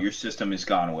nothing you could do. Your system is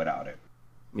gone without it.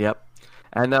 Yep.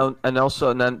 And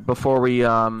then before we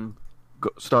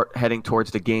start heading towards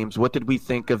the games, what did we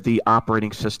think of the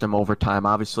operating system over time?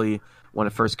 Obviously, when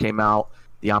it first came out,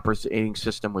 the operating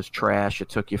system was trash. It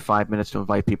took you 5 minutes to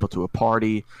invite people to a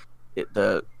party.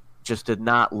 Just did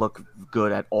not look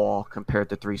good at all compared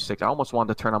to 360. I almost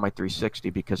wanted to turn on my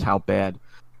 360 because how bad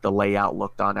the layout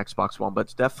looked on Xbox One. But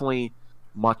it's definitely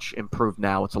much improved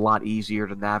now. It's a lot easier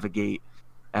to navigate.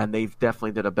 And they've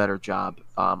definitely did a better job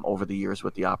over the years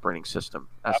with the operating system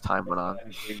as time went on.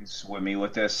 Things with me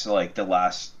with this, the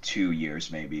last 2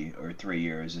 years maybe, or 3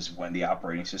 years, is when the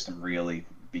operating system really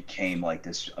became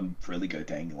this really good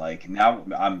thing.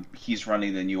 Now he's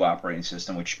running the new operating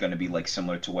system, which is going to be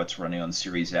similar to what's running on the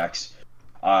Series X.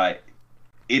 It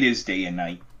is day and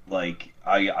night.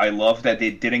 I love that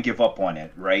they didn't give up on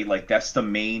it, right? That's the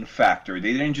main factor.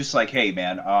 They didn't just hey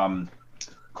man,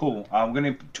 cool, I'm going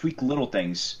to tweak little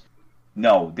things.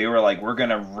 No, they were we're going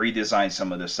to redesign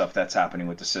some of the stuff that's happening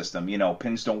with the system.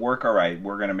 Pins don't work. All right,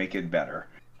 we're going to make it better.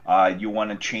 You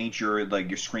want to change your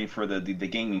screen for the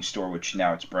gaming store, which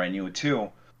now it's brand new too.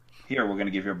 Here, we're going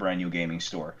to give you a brand new gaming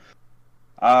store.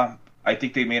 I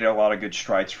think they made a lot of good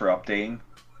strides for updating.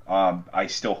 I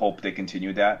still hope they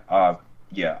continue that.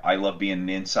 Yeah, I love being an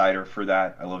insider for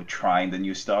that. I love trying the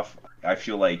new stuff. I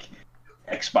feel like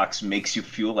Xbox makes you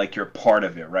feel like you're part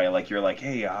of it, right? You're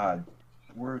hey,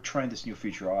 we're trying this new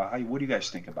feature. What do you guys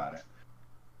think about it?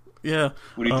 Yeah.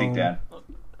 What do you think, Dan?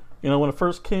 When it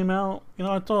first came out,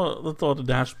 I thought the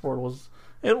dashboard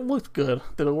it looked good.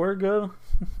 Did it work good?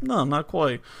 No, not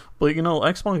quite. But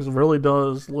Xbox really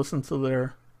does listen to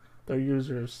their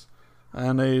users,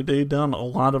 and they done a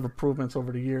lot of improvements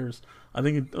over the years. I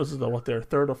think this is their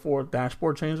third or fourth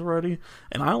dashboard change already,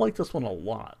 and I like this one a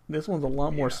lot. This one's a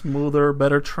lot more smoother,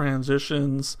 better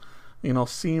transitions,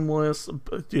 seamless.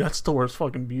 Dude, that store is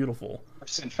fucking beautiful.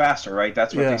 % faster, right?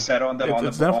 That's what they said on the.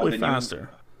 It's definitely faster.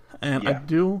 And I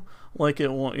do like it.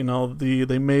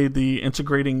 They made the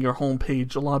integrating your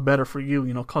homepage a lot better for you.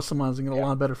 Customizing it a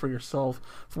lot better for yourself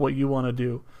for what you want to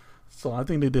do. So I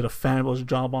think they did a fabulous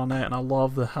job on that, and I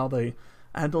love how they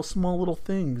add those small little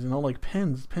things. Like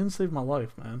pins. Pins saved my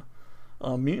life, man.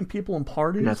 Meeting people in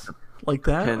parties like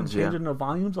that, and changing the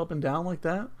volumes up and down like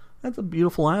that. That's a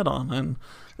beautiful add-on, and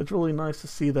it's really nice to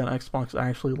see that Xbox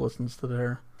actually listens to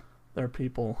their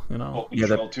people,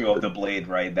 Control too of the blade,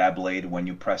 right? That blade, when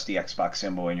you press the Xbox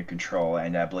symbol in your control,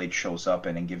 and that blade shows up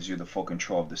and it gives you the full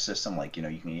control of the system. You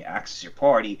can access your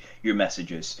party, your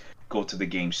messages, go to the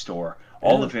game store,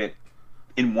 all of it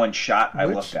in one shot. I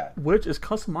love that. Which is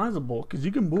customizable because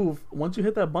you can move once you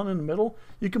hit that button in the middle.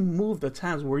 You can move the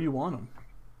tabs where you want them.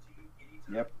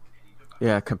 Yep.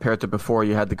 Yeah, compared to before,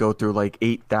 you had to go through like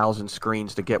 8,000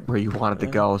 screens to get where you wanted to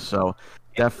go. So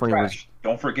definitely was.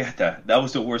 Don't forget that. That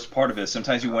was the worst part of it.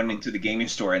 Sometimes you went into the gaming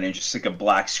store and it's just like a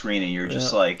black screen, and you're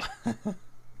just like,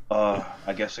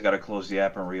 I guess I gotta close the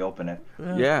app and reopen it.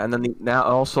 Yeah, and then now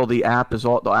also the app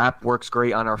the app works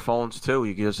great on our phones too.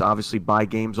 You can just obviously buy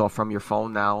games off from your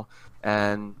phone now,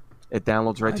 and it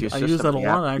downloads right to your system. I use that a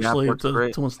lot actually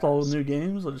to install new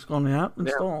games. I just go on the app,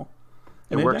 install.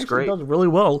 It works great. It does really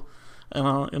well.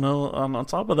 And on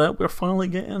top of that, we're finally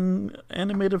getting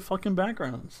animated fucking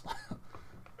backgrounds.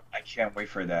 I can't wait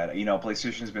for that.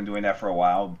 PlayStation's been doing that for a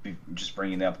while, just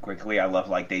bringing it up quickly. I love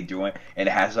like they do it, and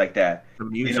it has like that the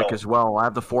music as well. I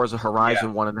have the Forza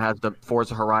Horizon one, and it has the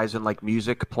Forza Horizon like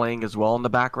music playing as well in the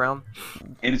background.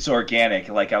 And it's organic.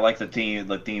 Like I like the theme.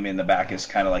 The theme in the back is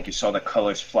kind of like you saw the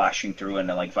colors flashing through and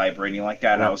like vibrating like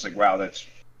that. And I was like, wow, that's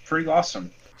pretty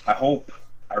awesome. I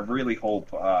really hope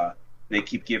they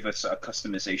give us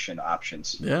customization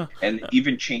options. Yeah, and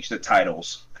even change the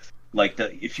titles. Like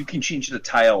if you can change the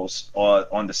tiles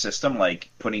on the system, like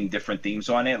putting different themes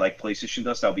on it, like PlayStation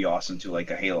does, that'll be awesome too,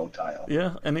 like a Halo tile.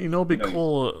 Yeah, and it'd be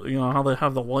cool. How they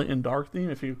have the light and dark theme.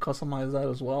 If you customize that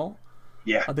as well,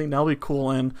 yeah, I think that'll be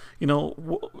cool. And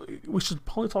we should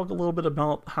probably talk a little bit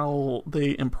about how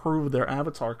they improve their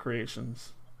avatar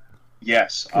creations.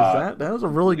 Yes, that was a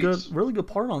really good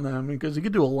part on that. I mean, because you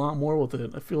could do a lot more with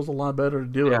it. It feels a lot better to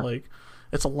do it. Like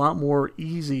it's a lot more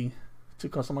easy to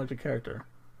customize your character.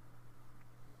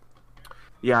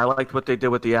 Yeah, I liked what they did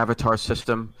with the avatar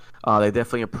system. They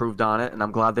definitely improved on it, and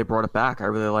I'm glad they brought it back. I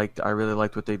really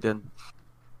liked what they did.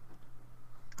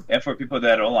 And for people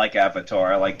that don't like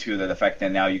Avatar, I like too the fact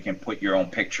that now you can put your own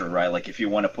picture, right? Like if you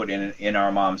want to put in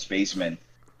our mom's basement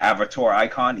Avatar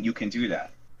icon, you can do that.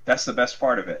 That's the best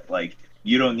part of it. Like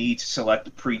you don't need to select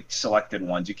the pre-selected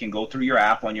ones. You can go through your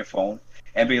app on your phone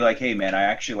and be like, "Hey, man, I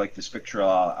actually like this picture.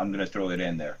 I'm gonna throw it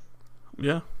in there."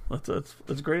 Yeah,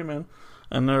 that's great, man.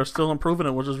 And they're still improving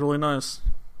it, which is really nice.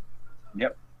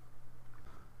 Yep.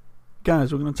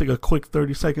 Guys, we're going to take a quick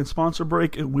 30-second sponsor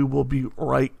break, and we will be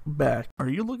right back. Are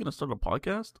you looking to start a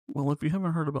podcast? Well, if you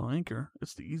haven't heard about Anchor,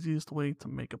 it's the easiest way to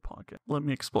make a podcast. Let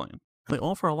me explain. They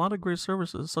offer a lot of great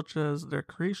services, such as their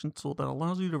creation tool that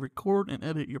allows you to record and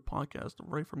edit your podcast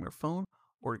right from your phone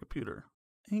or your computer.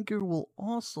 Anchor will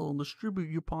also distribute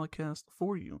your podcast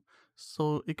for you,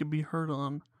 so it can be heard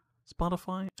on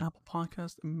Spotify, Apple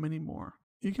Podcasts, and many more.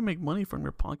 You can make money from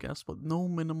your podcast with no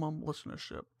minimum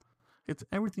listenership. It's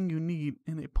everything you need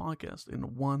in a podcast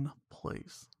in one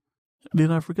place.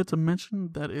 Did I forget to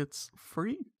mention that it's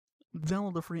free?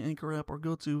 Download the free Anchor app or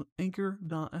go to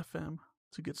anchor.fm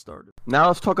to get started. Now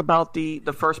let's talk about the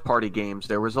first party games.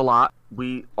 There was a lot.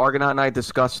 Argonaut and I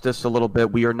discussed this a little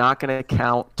bit. We are not going to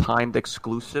count timed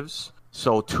exclusives.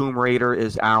 So Tomb Raider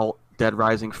is out. Dead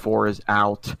Rising 4 is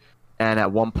out. And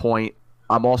at one point,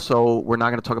 we're not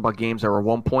going to talk about games that were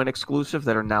 1 point exclusive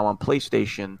that are now on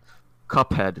PlayStation.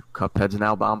 Cuphead's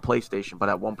now on PlayStation, but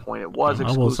at one point it was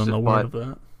exclusive. I wasn't aware of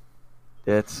that.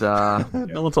 It's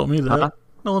no one told me that.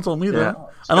 No one told me that.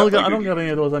 I don't got any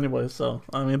of those anyway, so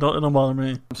I mean, it don't bother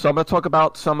me. So I'm going to talk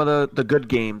about some of the good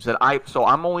games that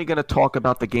I'm only going to talk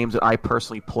about the games that I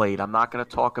personally played. I'm not going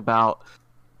to talk about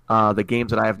the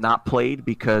games that I have not played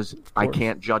because I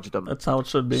can't judge them. That's how it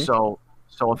should be. So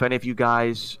if any of you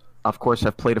guys, of course,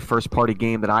 have played a first-party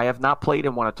game that I have not played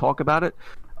and want to talk about it,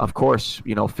 of course,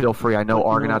 feel free. I know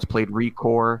Argonauts played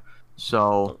Recore,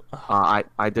 so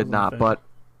I did not. But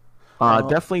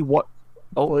definitely what...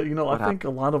 I think a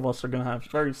lot of us are going to have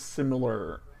very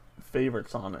similar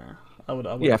favorites on there. I would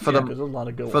because there's a lot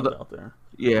of good ones out there.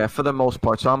 Yeah, for the most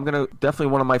part. So I'm going to...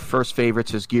 Definitely one of my first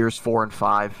favorites is Gears 4 and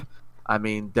 5. I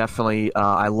mean, definitely,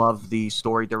 I love the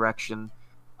story direction.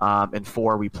 In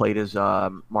 4, we played as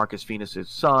Marcus Phoenix's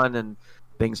son and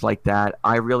things like that.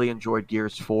 I really enjoyed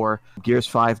Gears 4. Gears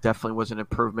 5 definitely was an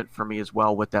improvement for me as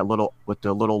well with the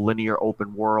little linear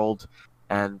open world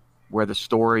and where the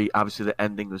story, obviously the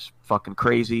ending was fucking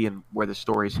crazy and where the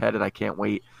story's headed. I can't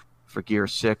wait for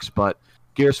Gears 6, but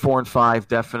Gears 4 and 5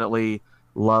 definitely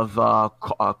love.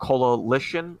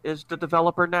 Coalition is the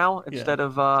developer now instead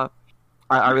of.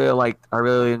 I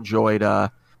really enjoyed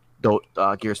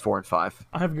Gears 4 and 5.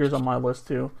 I have Gears on my list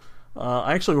too.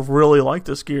 I actually really like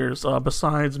this Gears.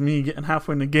 Besides me getting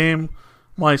halfway in the game,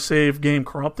 my save game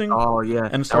corrupting. Oh yeah,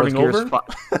 and starting over.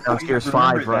 That was Gears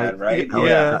 5, right? Right?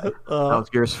 Yeah. That was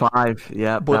Gears 5.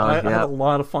 Yeah, but I had a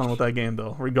lot of fun with that game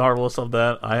though. Regardless of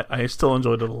that, I still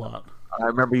enjoyed it a lot. I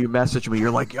remember you messaged me.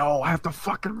 You're like, "Yo, I have to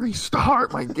fucking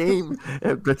restart my game.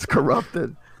 It's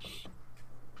corrupted."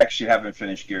 Actually, haven't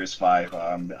finished Gears 5.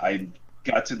 I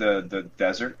got to the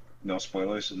desert. No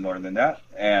spoilers more than that.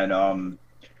 And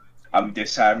I'm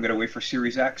deciding I'm gonna wait for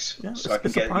Series X so I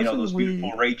can get those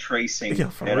beautiful ray tracing. Yeah,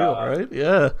 for real, right?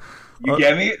 Yeah. You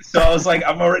get me? So I was like,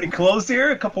 I'm already close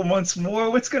here. A couple months more.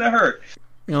 What's gonna hurt?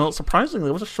 Surprisingly,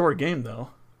 it was a short game though.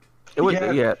 It was,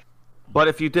 yeah. But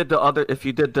if you did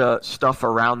the stuff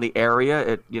around the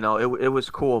area, it was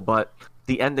cool. But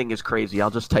the ending is crazy.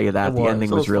 I'll just tell you that the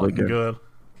ending was really good.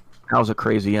 That was a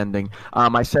crazy ending.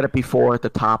 I said it before at the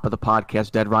top of the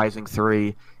podcast. Dead Rising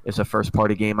 3 is a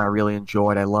first-party game I really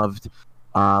enjoyed. I loved.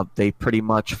 They pretty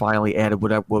much finally added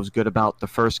what was good about the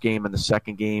first game and the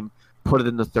second game. Put it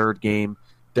in the third game.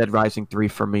 Dead Rising 3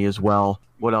 for me as well.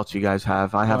 What else you guys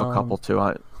have? I have a couple too.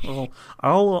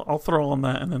 I'll throw on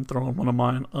that and then throw on one of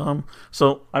mine.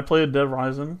 So I played Dead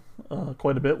Rising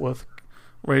quite a bit with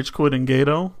Rage Quit and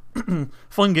Gato.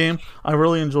 Fun game. I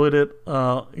really enjoyed it.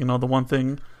 The one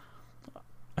thing,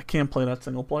 I can't play that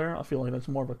single player. I feel like that's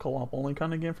more of a co-op only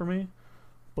kind of game for me.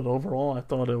 But overall, I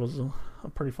thought it was a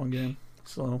pretty fun game.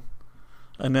 So,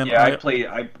 and then I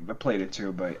played it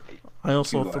too, but I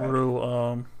also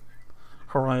threw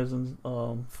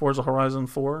Forza Horizon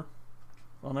 4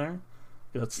 on there.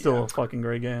 Yeah, it's still a fucking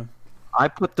great game. I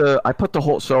put the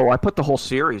whole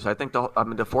series. I think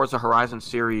the Forza Horizon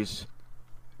series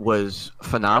was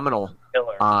phenomenal.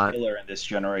 Killer in this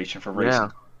generation for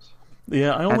racing.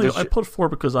 Yeah, I put 4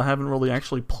 because I haven't really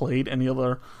actually played any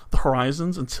other the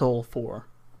Horizons until 4.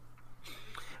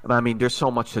 I mean, there's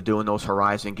so much to do in those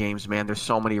Horizon games, man. There's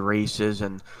so many races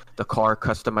and the car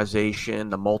customization,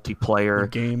 the multiplayer,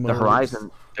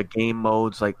 the game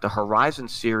modes. Like the Horizon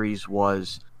series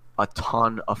was a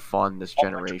ton of fun this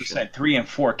generation. 100%. 3 and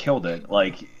 4 killed it.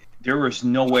 Like there was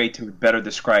no way to better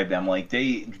describe them. Like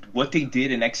what they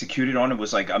did and executed on it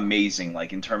was like amazing.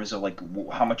 Like in terms of like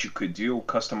how much you could do,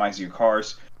 customizing your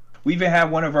cars. We even had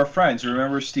one of our friends.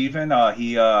 Remember Steven?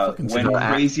 He went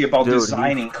crazy about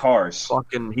designing cars.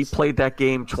 He played that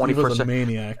game 24/7. He was a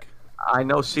maniac. I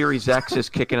know Series X is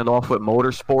kicking it off with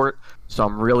Motorsport, so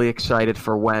I'm really excited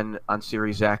for when on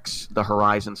Series X the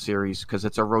Horizon series because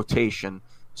it's a rotation.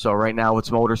 So right now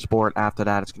it's Motorsport. After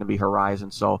that, it's going to be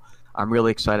Horizon. So I'm really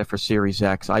excited for Series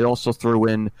X. I also threw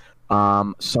in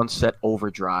Sunset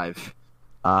Overdrive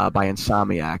by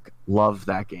Insomniac. Love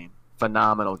that game.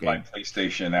 Phenomenal game. My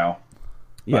PlayStation now.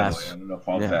 Yes. I don't know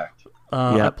fun fact.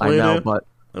 I know, but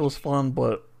it was fun,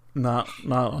 but not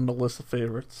on the list of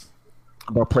favorites.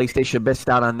 But PlayStation missed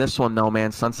out on this one, though,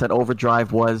 man. Sunset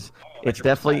Overdrive it's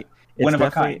definitely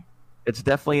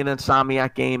an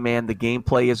Insomniac game, man. The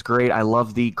gameplay is great. I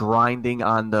love the grinding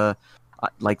on the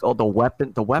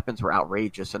the weapons were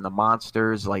outrageous, and the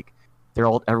monsters, like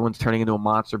everyone's turning into a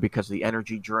monster because of the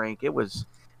energy drink. It was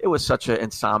such an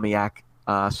Insomniac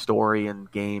story and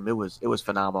game. It was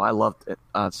phenomenal. I loved it.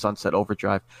 Sunset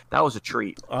Overdrive. That was a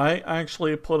treat. I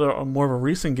actually put a more of a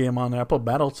recent game on there. I put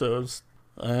Battletoads,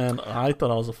 and I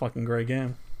thought it was a fucking great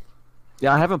game.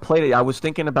 Yeah, I haven't played it. I was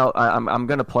thinking about I'm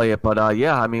gonna play it, but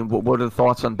I mean, what are the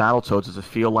thoughts on Battletoads? Does it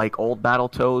feel like old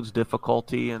Battletoads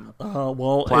difficulty and?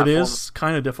 It is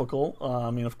kind of difficult. I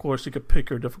mean, of course, you could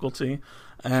pick your difficulty,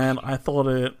 and I thought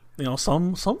it.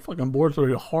 Some fucking boards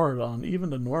were hard on even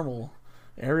the normal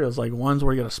areas, like ones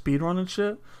where you got a speed run and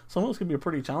shit. Some of those can be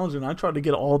pretty challenging. I tried to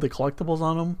get all the collectibles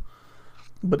on them,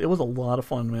 but it was a lot of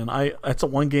fun, man. It's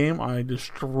one game I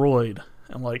destroyed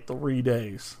in like 3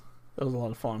 days. It was a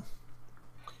lot of fun.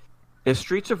 Is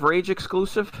Streets of Rage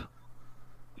exclusive?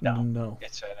 No.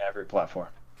 It's on every platform.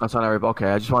 That's on every. Okay,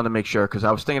 I just wanted to make sure because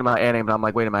I was thinking about adding, but I'm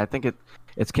like, wait a minute, I think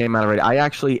it's came out already. I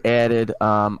actually added.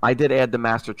 I did add the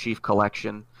Master Chief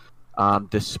Collection,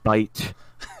 despite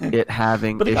it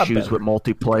having issues with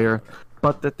multiplayer.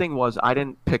 But the thing was, I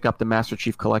didn't pick up the Master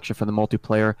Chief Collection for the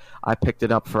multiplayer. I picked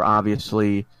it up for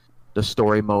obviously the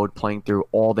story mode, playing through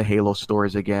all the Halo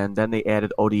stories again. Then they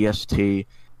added ODST.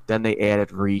 Then they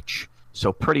added Reach.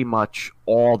 So pretty much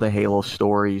all the Halo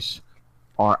stories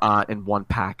are on in one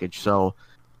package. So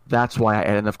that's why I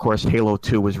added. And of course, Halo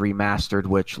 2 was remastered,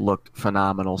 which looked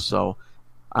phenomenal. So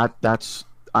I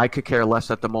could care less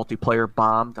that the multiplayer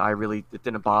bombed. It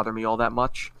didn't bother me all that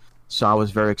much. So I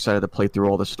was very excited to play through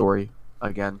all the story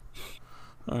again.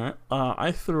 All right.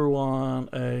 I threw on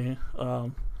a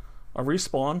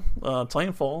Respawn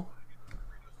Titanfall.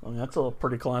 I mean, that's a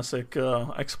pretty classic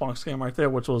Xbox game right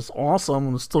there, which was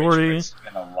awesome. The story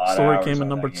came in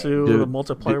number 2. Dude, the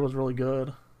multiplayer was really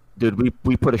good. Dude,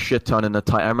 we put a shit ton in the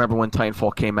I remember when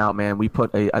Titanfall came out, man. We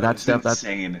put that's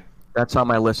insane. That's on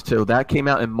my list too. That came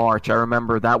out in March. I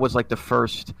remember that was like the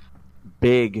first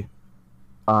big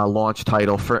launch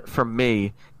title for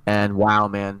me. And wow,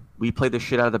 man, we played the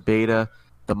shit out of the beta,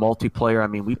 the multiplayer. I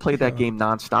mean, we played that game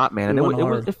nonstop, man,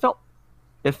 and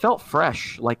it felt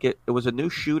fresh. Like it was a new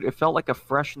shoot. It felt like a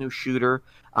fresh new shooter,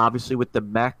 obviously with the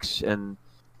mechs and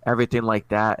everything like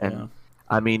that. And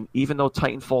I mean, even though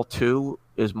Titanfall 2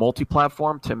 is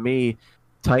multi-platform, to me,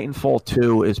 Titanfall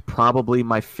 2 is probably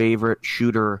my favorite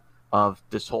shooter of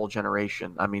this whole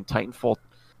generation. I mean, Titanfall,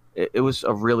 it was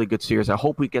a really good series. I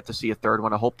hope we get to see a third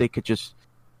one. I hope they could just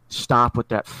stop with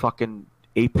that fucking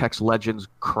Apex Legends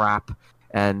crap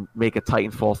and make a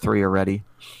Titanfall 3 already.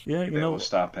 Yeah, they will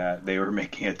stop that. They were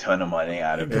making a ton of money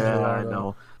out of it. Yeah, I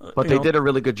know. But they did a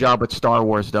really good job with Star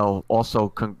Wars, though,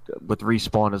 also with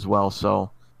Respawn as well. So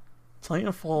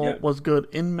Titanfall was good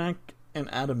in mech and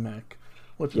out of mech,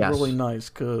 which is really nice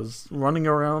because running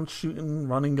around,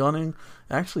 shooting, gunning,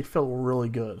 actually felt really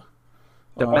good.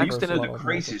 The mechs did the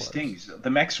craziest things. The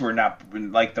mechs were not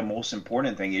like the most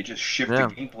important thing. It just shifted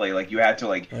gameplay. Like you had to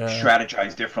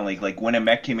strategize differently. Like when a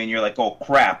mech came in, you're like, oh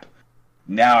crap!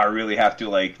 Now I really have to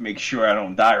like make sure I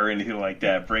don't die or anything like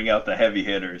that. Bring out the heavy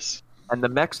hitters. And the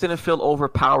mechs didn't feel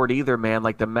overpowered either, man.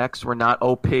 Like the mechs were not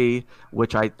OP,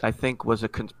 which I think was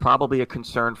probably a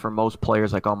concern for most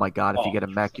players. Like, oh my god, if you get a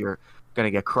mech, you're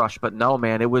gonna get crushed. But no,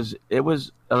 man, it was an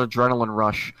adrenaline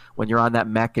rush when you're on that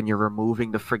mech and you're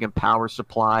removing the friggin' power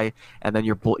supply, and then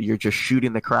you're just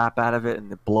shooting the crap out of it,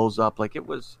 and it blows up. Like it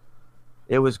was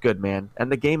good, man.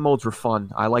 And the game modes were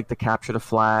fun. I like the capture the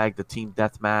flag, the team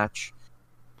deathmatch.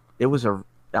 That was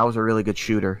a really good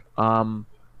shooter.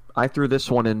 I threw this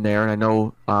one in there, and I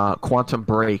know Quantum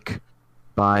Break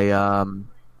by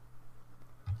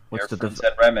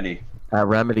Remedy.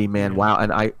 Remedy, man, wow.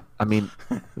 And I mean,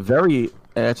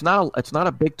 it's not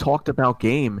a big talked about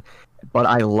game, but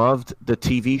I loved the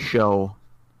TV show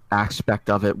aspect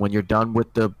of it. When you're done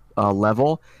with the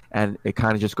level, and it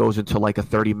kind of just goes into like a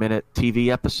 30-minute TV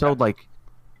episode, like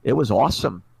it was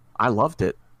awesome. I loved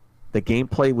it. The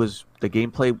gameplay was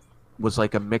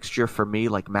like a mixture for me,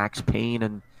 like Max Payne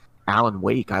and Alan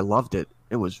Wake. I loved it.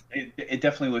 It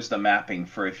definitely was the mapping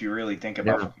for, if you really think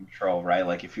about Control, right?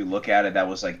 Like if you look at it, that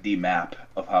was like the map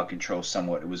of how Control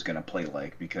somewhat it was going to play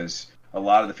like, because a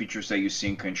lot of the features that you see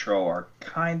in Control are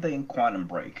kind of in Quantum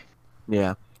Break.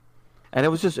 Yeah. And it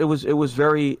was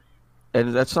very,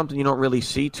 and that's something you don't really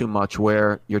see too much,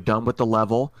 where you're done with the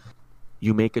level,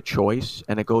 you make a choice,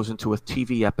 and it goes into a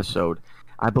TV episode.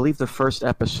 I believe the first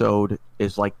episode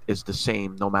is the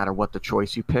same no matter what the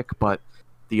choice you pick, but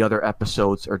the other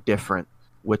episodes are different,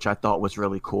 which I thought was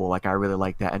really cool. Like I really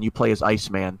like that. And you play as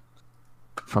Iceman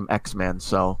from X-Men,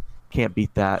 so can't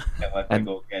beat that. Can't let that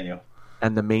go, can you?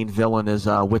 And the main villain is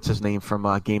what's his name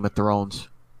from Game of Thrones?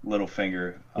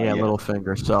 Littlefinger. Yeah,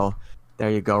 Littlefinger. So there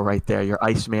you go, right there. You're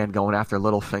Iceman going after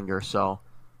Littlefinger. So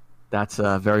that's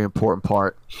a very important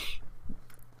part.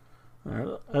 All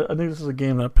right. I think this is a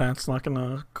game that Pat's not going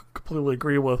to completely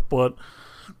agree with, but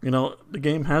the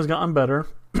game has gotten better.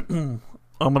 I'm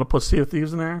going to put Sea of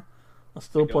Thieves in there. I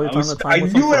still play time to time. I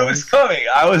knew it was coming.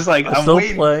 I was like, I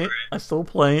still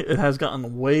play. It has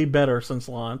gotten way better since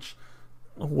launch.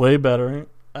 Way better.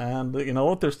 And you know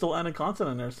what? There's still added content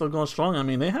in there. Still going strong. I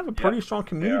mean, they have a pretty strong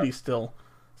community still.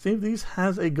 Sea of Thieves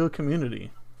has a good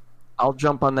community. I'll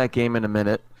jump on that game in a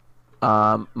minute.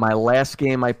 My last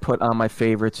game I put on my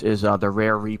favorites is the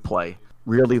Rare Replay.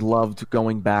 Really loved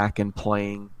going back and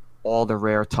playing all the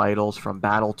Rare titles, from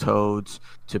Battletoads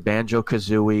to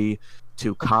Banjo-Kazooie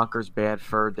to Conker's Bad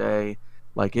Fur Day.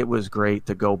 Like, it was great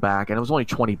to go back, and it was only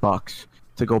 $20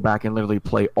 to go back and literally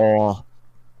play all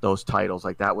those titles.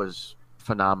 Like, that was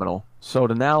phenomenal. So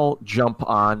to now jump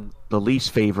on the least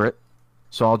favorite,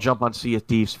 so I'll jump on Sea of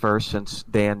Thieves first, since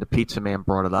Dan, the Pizza Man,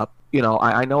 brought it up.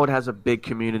 I know it has a big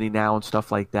community now and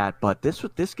stuff like that, but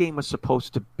this game was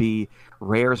supposed to be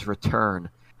Rare's return.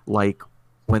 Like,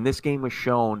 when this game was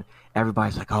shown,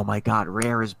 everybody's like, oh my god,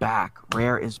 Rare is back.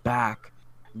 Rare is back.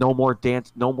 No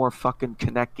more fucking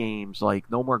Connect games. Like,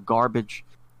 no more garbage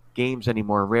games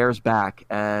anymore. Rare's back.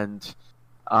 And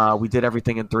we did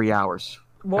everything in 3 hours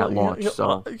at launch.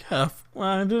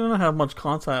 I didn't have much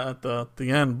content at the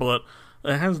end, but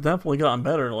it has definitely gotten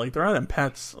better. Like, they're adding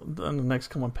pets in the next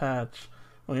coming patch.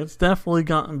 I mean, it's definitely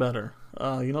gotten better.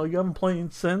 You haven't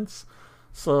played since,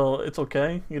 so it's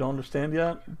okay. You don't understand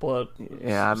yet, but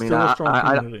yeah, I mean, still a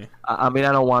strong community. I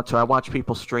don't want to. I watch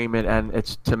people stream it, and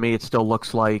to me, it still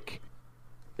looks like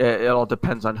it all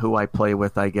depends on who I play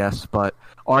with, I guess. But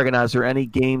Argon, is there any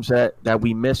games that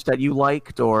we missed that you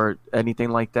liked or anything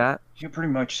like that? You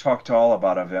pretty much talked to all of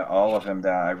them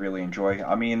that I really enjoy.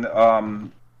 I mean,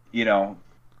 if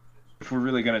we're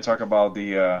really going to talk about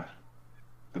the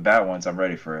bad ones, I'm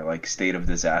ready for it. Like State of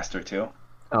Disaster 2.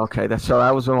 Okay, so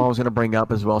that was what I was going to bring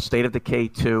up as well. State of Decay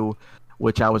 2,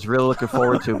 which I was really looking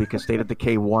forward to because State of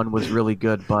Decay 1 was really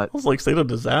good, but I was like, State of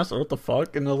Disaster, what the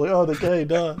fuck? And I was like, oh, Decay,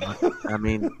 duh. I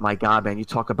mean, my God, man, you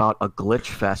talk about a glitch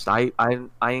fest. I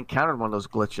encountered one of those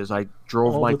glitches. I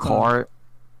drove All my the time.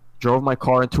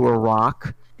 car into a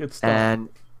rock, Get stuck. and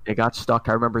it got stuck.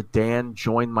 I remember Dan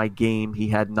joined my game. He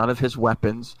had none of his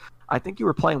weapons. I think you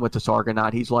were playing with this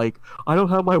Argonaut. He's like, I don't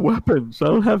have my weapons. I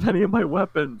don't have any of my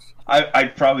weapons. I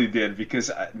probably did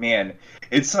because, man,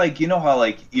 it's like, you know how,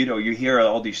 like, you know, you hear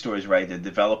all these stories, right? The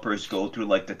developers go through,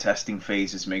 like, the testing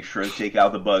phases, make sure to take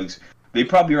out the bugs. They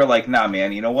probably are like, nah,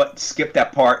 man, you know what? Skip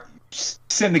that part.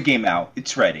 Send the game out.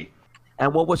 It's ready.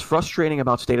 And what was frustrating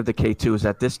about State of Decay 2 is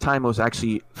that this time it was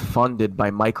actually funded by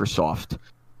Microsoft.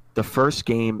 The first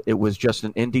game, it was just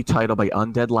an indie title by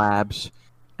Undead Labs,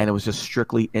 and it was just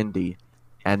strictly indie.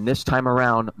 And this time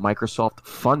around, Microsoft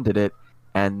funded it,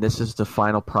 and this is the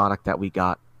final product that we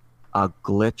got. A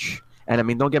glitch. And I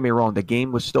mean, don't get me wrong, the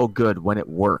game was still good when it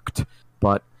worked,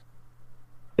 but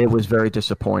it was very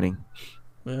disappointing.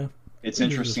 Yeah. It's You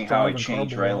interesting just how drive it and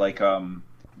changed, crumble right? out. Like,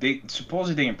 they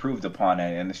supposedly they improved upon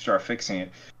it and they start fixing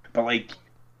it, but like,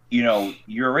 you know,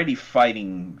 you're already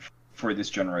fighting for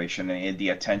this generation and the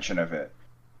attention of it.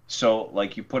 So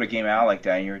like, you put a game out like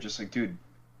that, and you're just like, dude,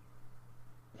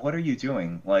 what are you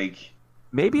doing? Like,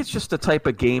 Maybe it's just the type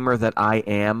of gamer that I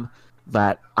am,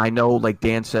 that I know, like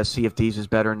Dan says, Sea of Thieves is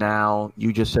better now.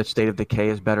 You just said State of Decay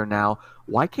is better now.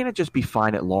 Why can't it just be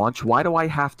fine at launch? Why do I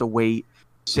have to wait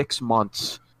 6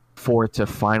 months for it to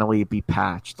finally be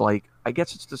patched? Like, I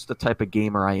guess it's just the type of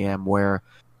gamer I am where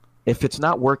if it's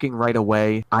not working right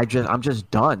away, I'm just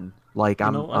done. Like, You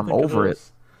I'm know, I I'm think over it.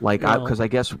 is. Like, You know, because I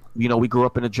guess, you know, we grew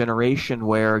up in a generation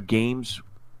where games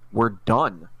were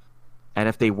done. And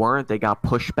if they weren't, they got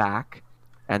pushed back,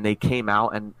 and they came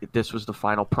out, and this was the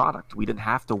final product. We didn't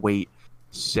have to wait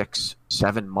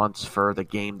 6-7 months for the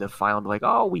game to finally be like,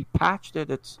 oh, we patched it.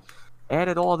 It's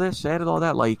added all this, added all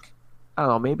that. Like, I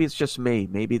don't know. Maybe it's just me.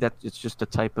 Maybe it's just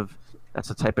that's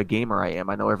the type of gamer I am.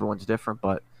 I know everyone's different,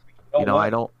 but you know, what? I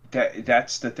don't.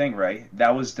 That's the thing, right?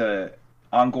 That was the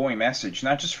ongoing message,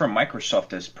 not just from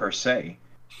Microsoft as per se,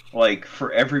 like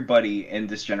for everybody in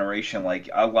this generation. Like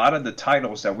a lot of the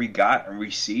titles that we got and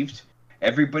received,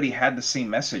 everybody had the same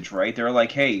message, right? They're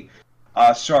like, hey,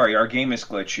 sorry, our game is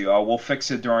glitchy. We'll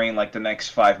fix it during like the next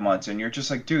 5 months. And you're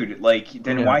just like, dude, like,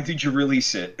 then Yeah. why did you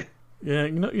release it? Yeah,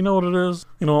 you know what it is?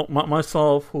 You know,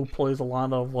 myself, who plays a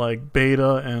lot of, like,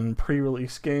 beta and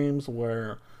pre-release games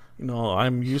where, you know,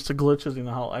 I'm used to glitches. You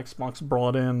know how Xbox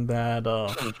brought in that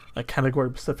category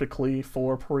specifically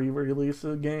for pre-release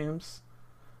games?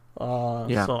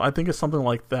 Yeah. So I think it's something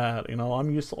like that. You know, I'm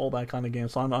used to all that kind of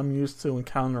games. So I'm used to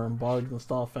encountering bugs and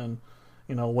stuff and,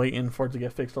 you know, waiting for it to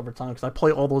get fixed over time because I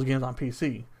play all those games on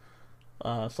PC.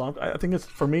 So I think it's,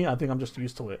 for me, I think I'm just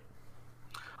used to it.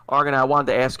 Argon, I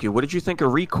wanted to ask you, what did you think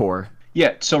of Recore?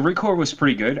 Yeah, so Recore was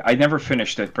pretty good. I never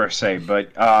finished it per se,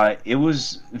 but it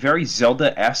was very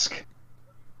Zelda-esque.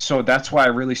 So that's why I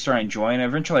really started enjoying it.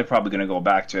 Eventually, I'm probably going to go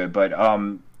back to it, but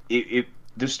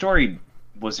the story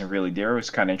wasn't really there. It was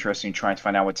kind of interesting trying to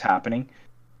find out what's happening.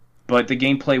 But the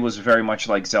gameplay was very much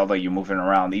like Zelda. You're moving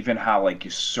around, even how like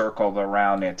you circle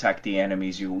around and attack the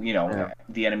enemies. You know, Yeah.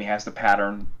 the enemy has the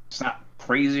pattern. It's not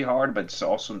crazy hard, but it's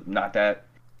also not that,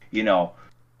 you know,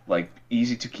 like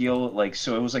easy to kill. Like,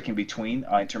 so it was like in between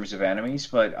in terms of enemies.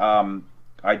 But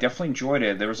I definitely enjoyed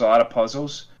it. There was a lot of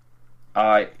puzzles.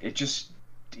 It just,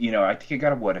 you know, I think it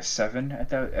got a 7 at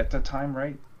the time,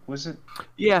 right? Was it?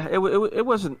 Yeah, it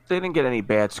wasn't. They didn't get any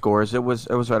bad scores. It was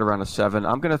right around a 7.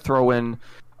 I'm gonna throw in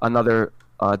another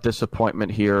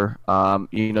disappointment here.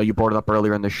 You know, you brought it up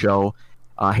earlier in the show.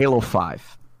 Halo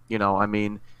 5. You know, I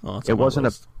mean, Oh, that's it on my wasn't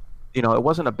list. it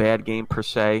wasn't a bad game per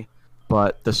se,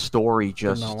 but the story Did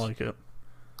just, not like it.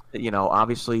 you know,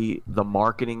 obviously the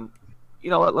marketing. You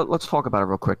know, let's talk about it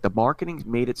real quick. The marketing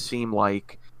made it seem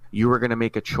like you were gonna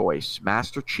make a choice: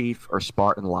 Master Chief or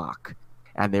Spartan Locke,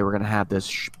 and they were gonna have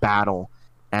this battle,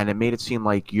 and it made it seem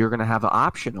like you're gonna have an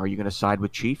option. Are you gonna side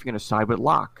with Chief? You're gonna side with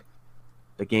Locke.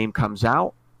 The game comes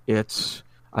out. I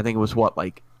think it was what,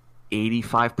 like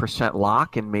 85%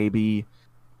 Locke, and maybe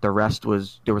the rest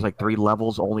there was like 3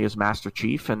 levels only as Master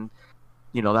Chief, and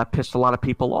you know that pissed a lot of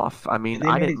people off. I mean, They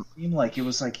I made didn't. it seem like it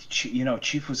was like, you know,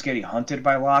 Chief was getting hunted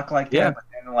by Locke like that. Yeah. But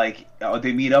then like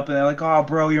they meet up and they're like, "Oh,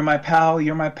 bro, you're my pal.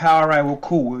 You're my pal. All right, well,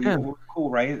 cool. Yeah. We're cool,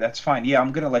 right? That's fine. Yeah,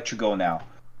 I'm gonna let you go now."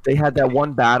 They had that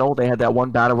one battle. They had that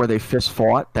one battle where they fist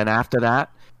fought. Then after that,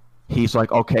 he's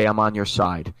like, "Okay, I'm on your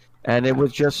side," and it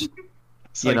was just.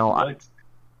 It's You like, know, what?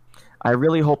 I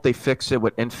really hope they fix it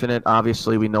with Infinite.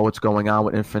 Obviously, we know what's going on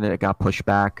with Infinite. It got pushed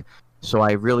back. So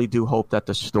I really do hope that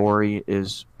the story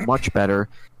is much better.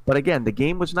 But again, the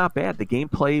game was not bad. The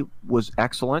gameplay was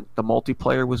excellent. The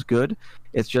multiplayer was good.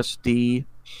 It's just I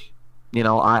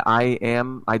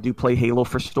do play Halo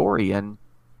for story, and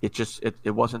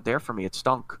it wasn't there for me. It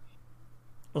stunk.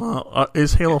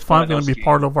 Is Halo 5 going to be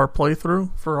part of our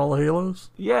playthrough for all the Halos?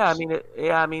 Yeah, I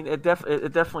mean, it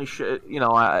definitely should. We're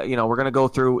going to go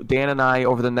through. Dan and I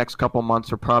over the next couple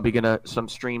months are probably going to some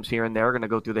streams here and there are going to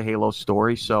go through the Halo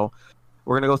story. So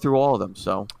we're going to go through all of them.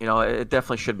 So it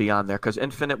definitely should be on there because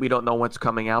Infinite we don't know when's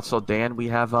coming out. So Dan, we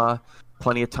have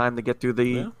plenty of time to get through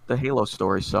the Halo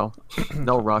story. So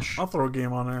no rush. I'll throw a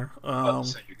game on there. I'll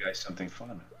send you guys something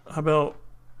fun. How about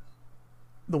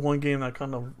the one game that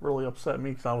kind of really upset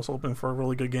me because I was hoping for a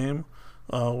really good game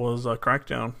was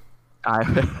Crackdown.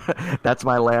 That's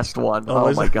my last one.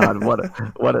 Oh my god,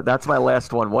 that's my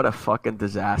last one. What a fucking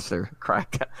disaster!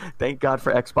 Crackdown. Thank God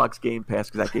for Xbox Game Pass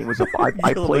because that game was I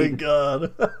played. Oh my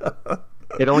god!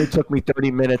 It only took me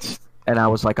 30 minutes, and I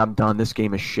was like, I'm done. This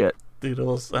game is shit. Dude, it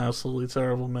was absolutely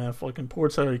terrible, man. Fucking poor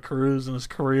Terry Crews and his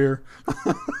career.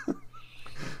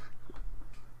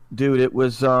 Dude, it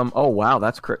was. Oh wow,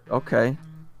 that's okay.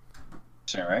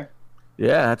 Is that right?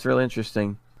 Yeah, that's really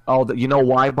interesting. Oh, you know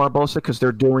why, Barbosa? Because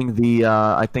they're doing the.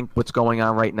 I think what's going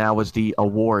on right now is the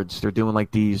awards. They're doing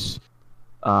like these.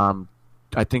 I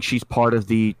think she's part of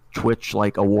the Twitch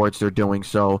like awards they're doing.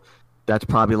 So that's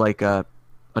probably like an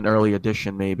early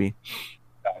edition, maybe.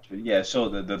 Gotcha. Yeah. So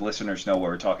the listeners know what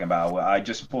we're talking about. I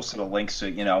just posted a link, so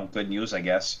good news, I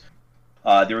guess.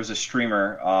 There was a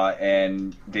streamer,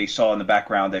 and they saw in the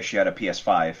background that she had a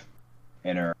PS5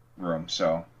 in her room.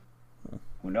 So.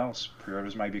 Who knows?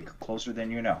 Pre-orders might be closer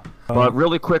than you know. But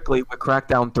really quickly, with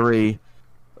Crackdown 3,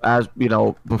 as you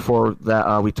know, before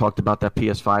that we talked about that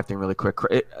PS5 thing really quick.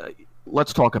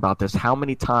 Let's talk about this. How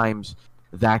many times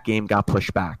that game got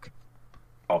pushed back?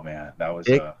 Oh, man. That was...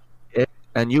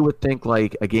 and you would think,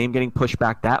 like, a game getting pushed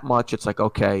back that much, it's like,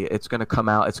 okay, it's going to come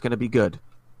out, it's going to be good.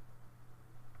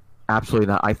 Absolutely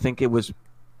not. Obviously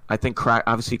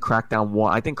Crackdown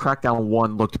 1. I think Crackdown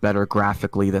 1 looked better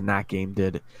graphically than that game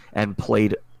did, and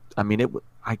played. I mean, it was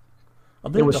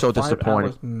so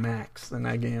disappointing. 5 hours max in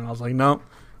that game. I was like, nope,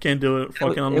 can't do it.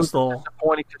 Fucking uninstall. It was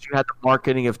disappointing because you had the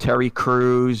marketing of Terry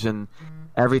Crews and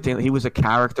everything. He was a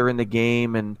character in the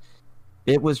game, and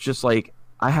it was just like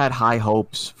I had high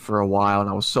hopes for a while, and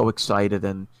I was so excited.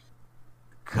 And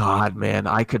God, man,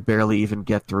 I could barely even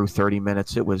get through 30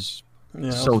 minutes. It was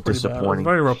so disappointing. It was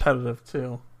very repetitive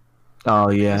too.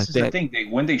 Oh yeah, this is the thing.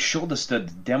 When they showed us the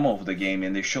demo of the game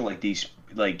and they show like these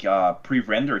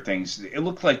pre-render things, it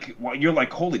looked like you're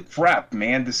like, holy crap,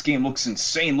 man! This game looks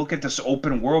insane. Look at this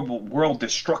open world,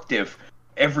 destructive,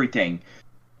 everything.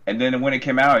 And then when it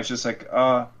came out, it's just like,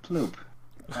 ploop.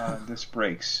 This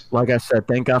breaks. Like I said,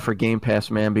 thank God for Game Pass,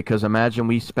 man. Because imagine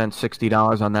we spent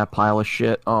 $60 on that pile of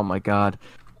shit. Oh my God.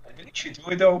 Didn't you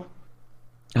do it though?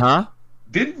 Huh?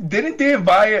 Didn't Dan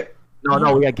buy it?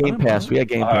 No, we had Game Pass. We had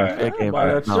Game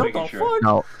Pass.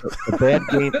 No, the bad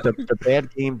game. The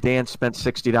bad game Dan spent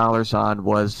 $60 on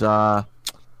was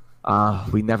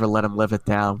we never let him live it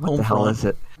down. What the hell is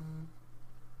it?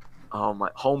 Oh my,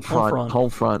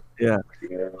 Homefront. Yeah.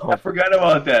 I forgot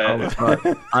about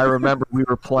that. I remember we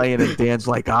were playing and Dan's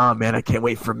like, man, I can't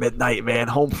wait for midnight, man.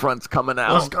 Homefront's coming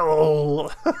out. Let's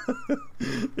go.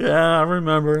 Yeah, I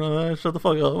remember. Shut the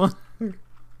fuck up.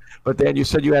 But Dan, you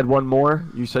said you had one more?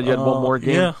 You said you had one more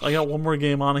game? Yeah, I got one more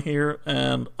game on here.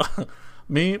 And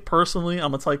me, personally,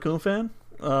 I'm a Tycoon fan.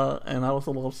 And I was a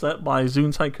little upset by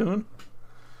Zoo Tycoon.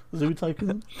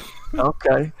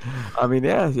 Okay. I mean,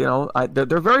 yeah,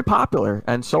 they're very popular.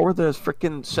 And so are the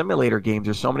freaking simulator games.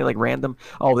 There's so many, like, random...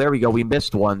 Oh, there we go. We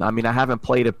missed one. I mean, I haven't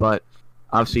played it, but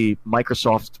obviously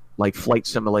Microsoft, like, Flight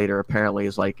Simulator apparently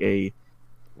is, like, a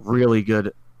really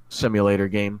good simulator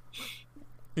game.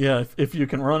 Yeah, if you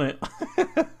can run it.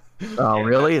 Oh,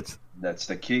 really? That's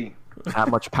the key. That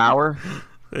much power?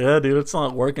 Yeah, dude, it's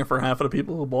not working for half of the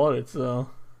people who bought it, so...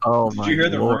 Oh, my Did you hear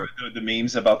the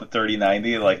memes about the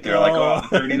 3090? Like, they're like, the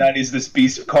 3090 is this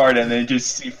piece of card, and then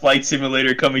just see Flight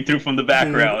Simulator coming through from the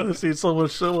background. Dude, I see so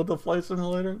much shit with the Flight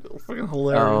Simulator. Freaking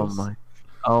hilarious.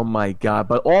 Oh, my God.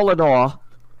 But all in all,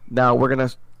 now we're going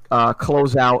to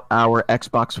close out our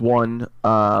Xbox One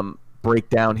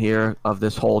breakdown here of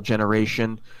this whole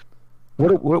generation.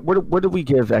 What do we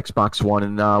give Xbox One,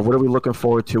 and what are we looking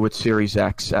forward to with Series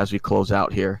X as we close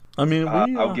out here? I mean,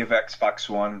 I'll give Xbox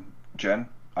One, Jen.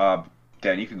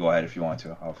 Dan, you can go ahead if you want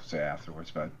to. I'll say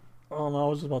afterwards, but. Oh no, I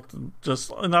was about to just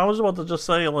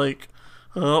say, like,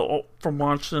 from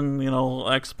watching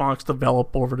Xbox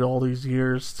develop over all these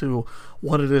years to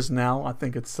what it is now, I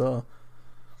think it's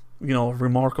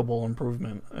remarkable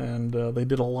improvement. And they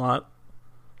did a lot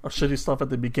of shitty stuff at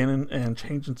the beginning and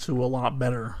changed it to a lot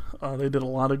better. They did a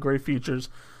lot of great features,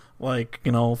 like,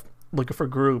 looking for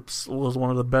groups was one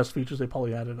of the best features they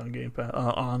probably added on Game Pass,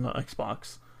 on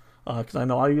Xbox. Because I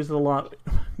know I used it a lot.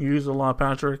 You used it a lot,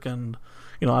 Patrick, and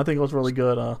I think it was really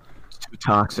good. It's too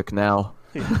toxic now.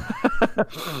 Yeah.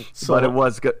 But it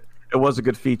was good. It was a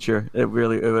good feature.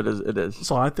 It is.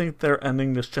 So I think they're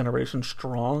ending this generation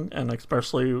strong, and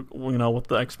especially with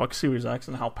the Xbox Series X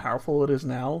and how powerful it is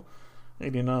now.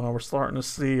 And we're starting to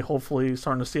see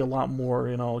a lot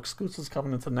more exclusives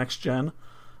coming into next gen.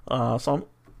 I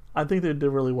think they did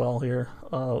really well here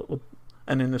with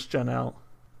ending this gen out.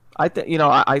 I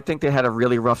think they had a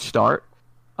really rough start.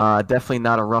 Definitely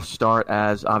not a rough start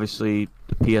as obviously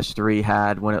the PS3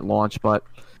 had when it launched, but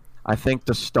I think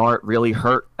the start really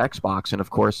hurt Xbox, and of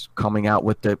course coming out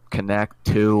with the Kinect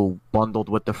 2 bundled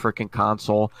with the freaking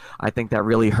console, I think that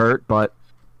really hurt. But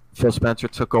Phil Spencer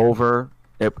took over.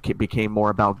 It became more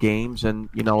about games, and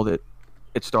that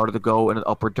it started to go in an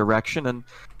upward direction, and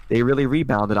they really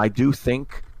rebounded. I do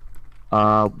think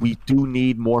we do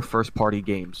need more first-party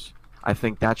games. I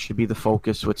think that should be the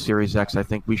focus with Series X. I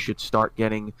think we should start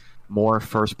getting more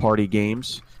first-party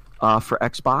games for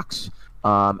Xbox.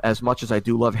 As much as I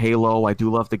do love Halo, I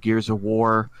do love the Gears of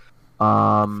War.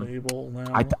 Fable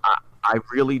now. I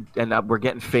really, and we're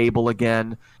getting Fable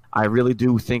again. I really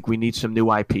do think we need some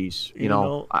new IPs.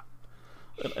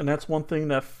 And that's one thing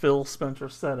that Phil Spencer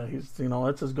said.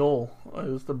 That's his goal,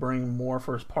 is to bring more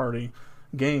first-party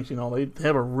games. They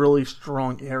have a really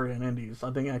strong area in indies.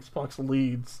 I think Xbox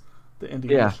leads the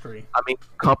indie industry. I mean,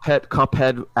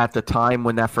 Cuphead at the time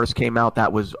when that first came out,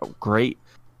 that was great.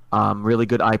 Really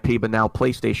good IP, but now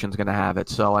PlayStation's going to have it.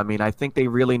 So, I mean, I think they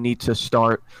really need to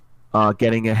start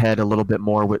getting ahead a little bit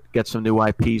more, get some new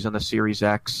IPs on the Series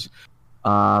X.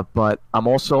 But I'm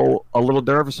also a little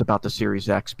nervous about the Series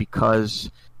X because,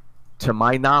 to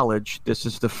my knowledge, this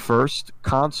is the first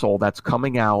console that's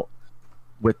coming out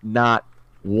with not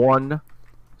one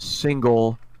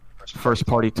single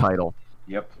first-party title.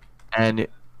 Yep. And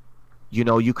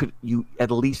you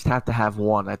at least have to have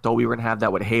one. I thought we were gonna have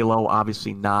that with Halo,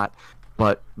 obviously not,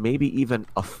 but maybe even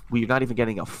we're not even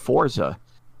getting a Forza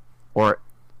or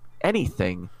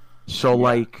anything. So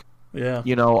I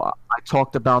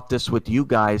talked about this with you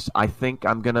guys. I think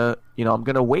I'm gonna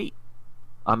wait.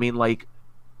 I mean,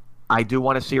 I do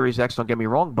want a Series X, don't get me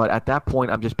wrong, but at that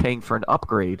point I'm just paying for an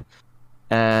upgrade.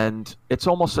 And it's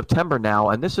almost September now,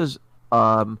 and this is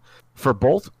for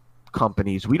both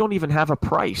companies. We don't even have a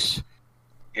price.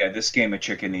 Yeah, this game of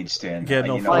chicken needs to end. Yeah,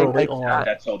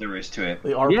 that's all there is to it.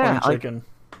 They are playing chicken.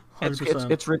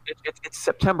 It's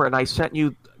September, and I sent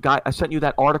you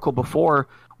that article before.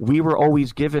 We were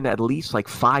always given at least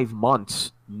 5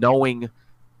 months knowing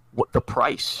what the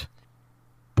price,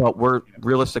 but we're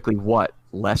realistically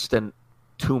less than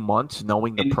 2 months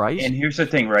knowing the price. And here's the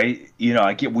thing, right?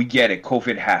 We get it.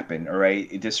 COVID happened, all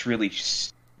right? This really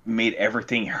made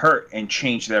everything hurt and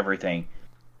changed everything.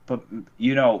 But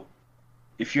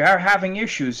if you are having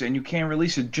issues and you can't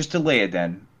release it, just delay it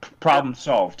then. Problem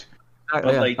solved.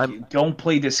 But don't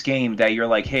play this game that you're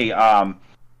like, hey, all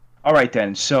right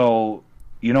then. So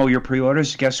your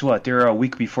pre-orders, guess what? They're a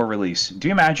week before release. Do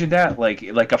you imagine that? Like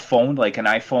a phone, like an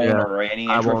iPhone or any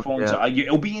Android phone? Yeah.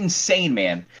 It'll be insane,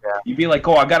 man. Yeah. You'd be like,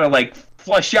 oh, I gotta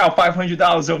flush out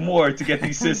 $500 or more to get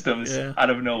these systems out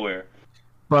of nowhere.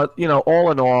 But all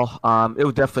in all,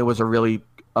 it definitely was a really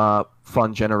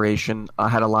fun generation. I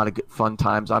had a lot of fun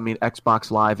times. I mean, Xbox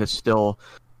Live is still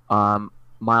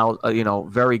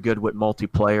very good with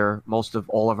multiplayer. Most of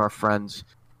all of our friends,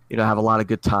 have a lot of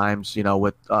good times,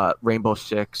 with Rainbow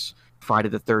Six, Friday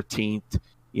the 13th,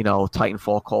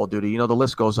 Titanfall, Call of Duty. The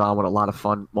list goes on with a lot of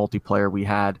fun multiplayer we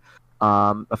had.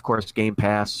 Of course, Game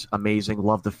Pass, amazing.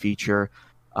 Love the feature.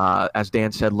 As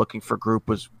Dan said, looking for group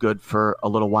was good for a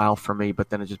little while for me, but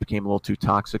then it just became a little too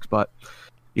toxic. But,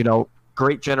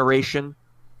 great generation.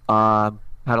 Had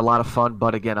a lot of fun,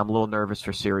 but again, I'm a little nervous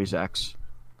for Series X.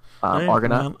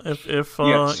 Argonaut? If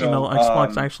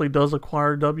Xbox actually does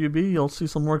acquire WB, you'll see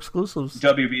some more exclusives.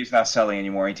 WB is not selling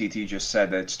anymore. AT&T just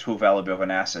said that it's too valuable of an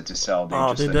asset to sell.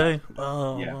 Did they?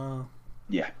 Oh, yeah. Wow.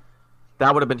 Yeah.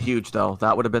 That would have been huge, though.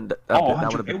 That would have been.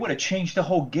 It would have changed the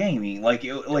whole game.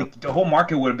 The whole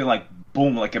market would have been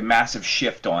boom, a massive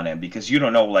shift on it because you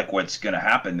don't know what's gonna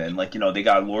happen then. They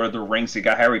got Lord of the Rings, they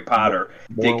got Harry Potter,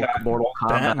 they got Mortal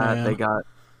Kombat, they got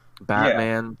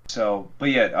Batman. Yeah. So,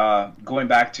 but going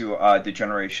back to the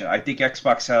generation, I think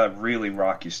Xbox had a really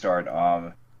rocky start.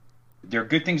 There are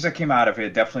good things that came out of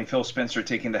it. Definitely Phil Spencer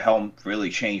taking the helm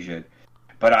really changed it.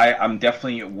 But I'm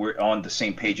definitely we're on the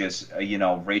same page as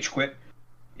Rage Quit.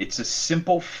 It's a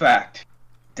simple fact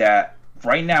that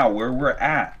right now where we're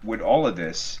at with all of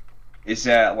this is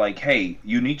that, like, hey,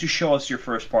 you need to show us your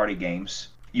first party games.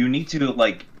 You need to,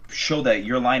 like, show that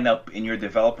your lineup and your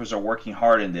developers are working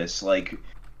hard in this. Like,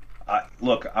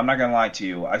 look, I'm not gonna lie to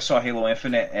you. I saw Halo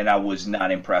Infinite and I was not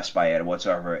impressed by it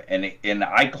whatsoever. And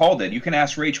I called it. You can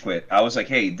ask Rage Quit. I was like,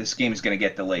 hey, this game is gonna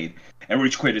get delayed. And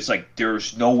Rage Quit is like,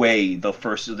 there's no way the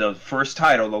first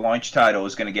title, the launch title,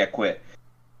 is gonna get quit.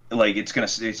 Like, it's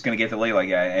gonna get delayed like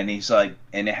that. And he's like,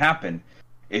 and it happened.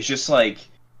 It's just like,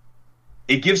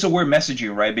 it gives aware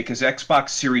messaging, right? Because Xbox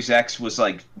Series X was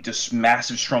like just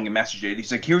massive, strong messaging.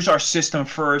 He's like, here's our system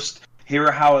first. Here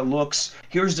are how it looks.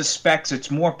 Here's the specs. It's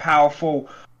more powerful.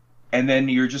 And then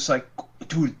you're just like,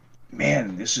 dude,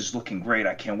 man, this is looking great.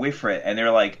 I can't wait for it. And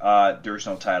they're like, there's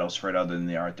no titles for it other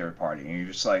than our third party. And you're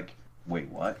just like, wait,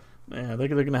 what? Yeah, they're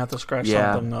going to have to scratch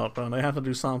something up. And they have to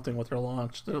do something with their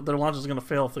launch. Their launch is going to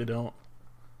fail if they don't.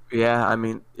 Yeah, I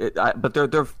mean, but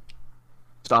they're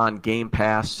on Game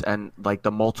Pass and like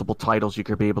the multiple titles you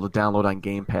could be able to download on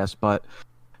Game Pass. But,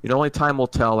 only time will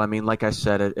tell. I mean, like I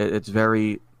said, it's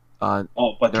very... but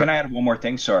can I add one more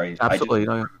thing? Sorry. Absolutely.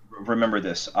 I just remember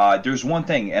this. There's one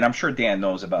thing, and I'm sure Dan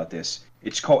knows about this.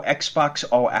 It's called Xbox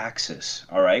All Access,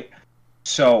 all right?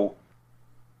 So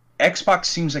Xbox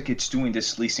seems like it's doing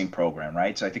this leasing program,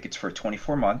 right? So I think it's for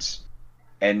 24 months,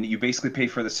 and you basically pay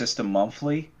for the system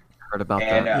monthly. Heard about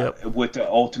that. With the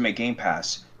Ultimate Game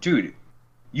Pass. Dude,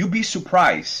 you'd be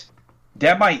surprised.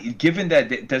 That might, given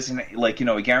that it doesn't, like,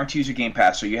 it guarantees you Game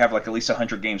Pass, so you have like at least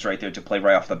 100 games right there to play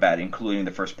right off the bat, including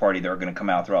the first party that are going to come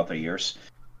out throughout the years.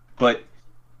 But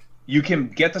you can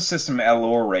get the system at a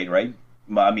lower rate, right?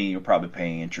 I mean, you're probably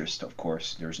paying interest, of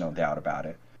course. There's no doubt about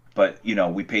it. But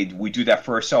we do that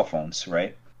for our cell phones,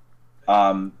 right?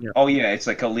 Oh yeah, it's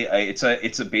like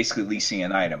it's a basically leasing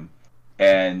an item,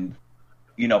 and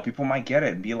people might get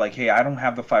it and be like, hey, I don't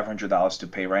have the $500 to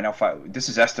pay right now. This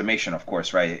is estimation, of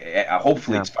course, right?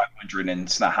 Hopefully it's 500 and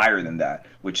it's not higher than that,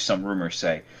 which some rumors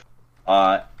say.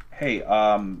 Hey,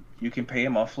 you can pay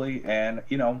it monthly, and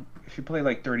if you pay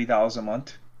like $30 a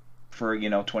month for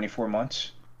 24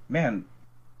 months, man,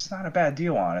 it's not a bad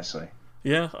deal, honestly.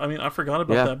 Yeah, I mean, I forgot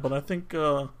about that, but I think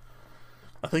you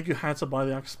had to buy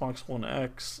the Xbox One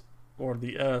X or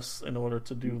the S in order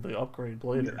to do the upgrade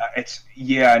later. Well,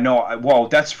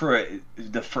 that's they're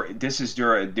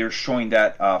showing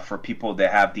that for people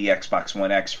that have the Xbox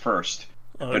One X first,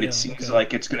 but it seems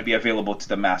like it's going to be available to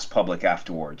the mass public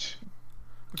afterwards.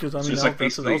 Because I mean, that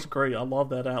was great. I love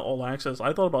that All Access.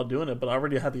 I thought about doing it, but I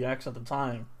already had the X at the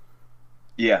time.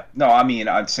 Yeah, no, I mean,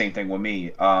 same thing with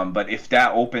me. But if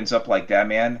that opens up like that,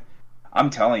 man, I'm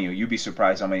telling you, you'd be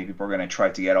surprised how many people are going to try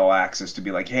to get All Access to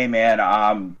be like, hey,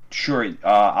 man, sure,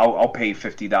 I'll pay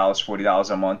 $50,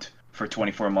 $40 a month for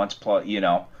 24 months. Plus,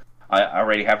 I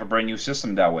already have a brand new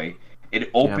system that way. It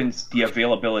opens the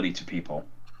availability to people.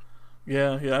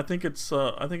 Yeah, I think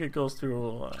it goes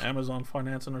through Amazon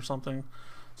financing or something.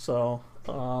 So,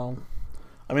 I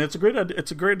mean, it's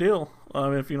a great deal. I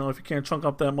mean, if you can't chunk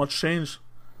up that much change,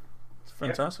 it's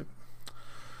fantastic. Yeah.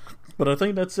 But I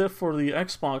think that's it for the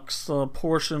Xbox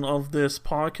portion of this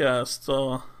podcast.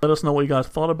 Let us know what you guys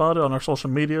thought about it on our social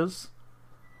medias.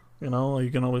 You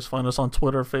can always find us on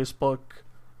Twitter, Facebook,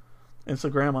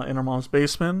 Instagram at Inner Mom's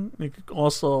Basement. You can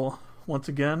also, once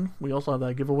again, we also have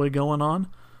that giveaway going on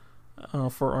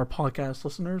for our podcast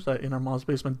listeners at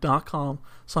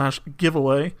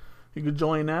innermomsbasement.com/giveaway. You could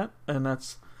join that, and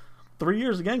that's 3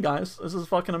 years again, guys. This is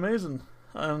fucking amazing.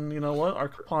 And you know what? Our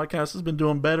podcast has been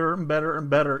doing better and better and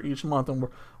better each month, and we're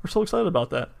so excited about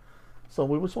that. So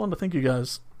we just wanted to thank you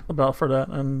guys for that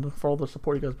and for all the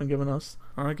support you guys have been giving us.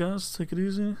 All right, guys, take it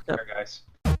easy. All right, guys.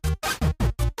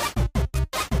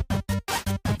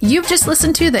 You've just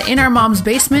listened to the In Our Mom's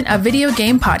Basement, a video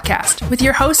game podcast with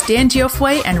your hosts Dan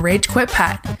Giofue and Rage Quit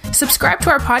Pat. Subscribe to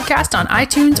our podcast on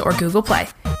iTunes or Google Play.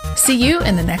 See you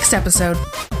in the next episode.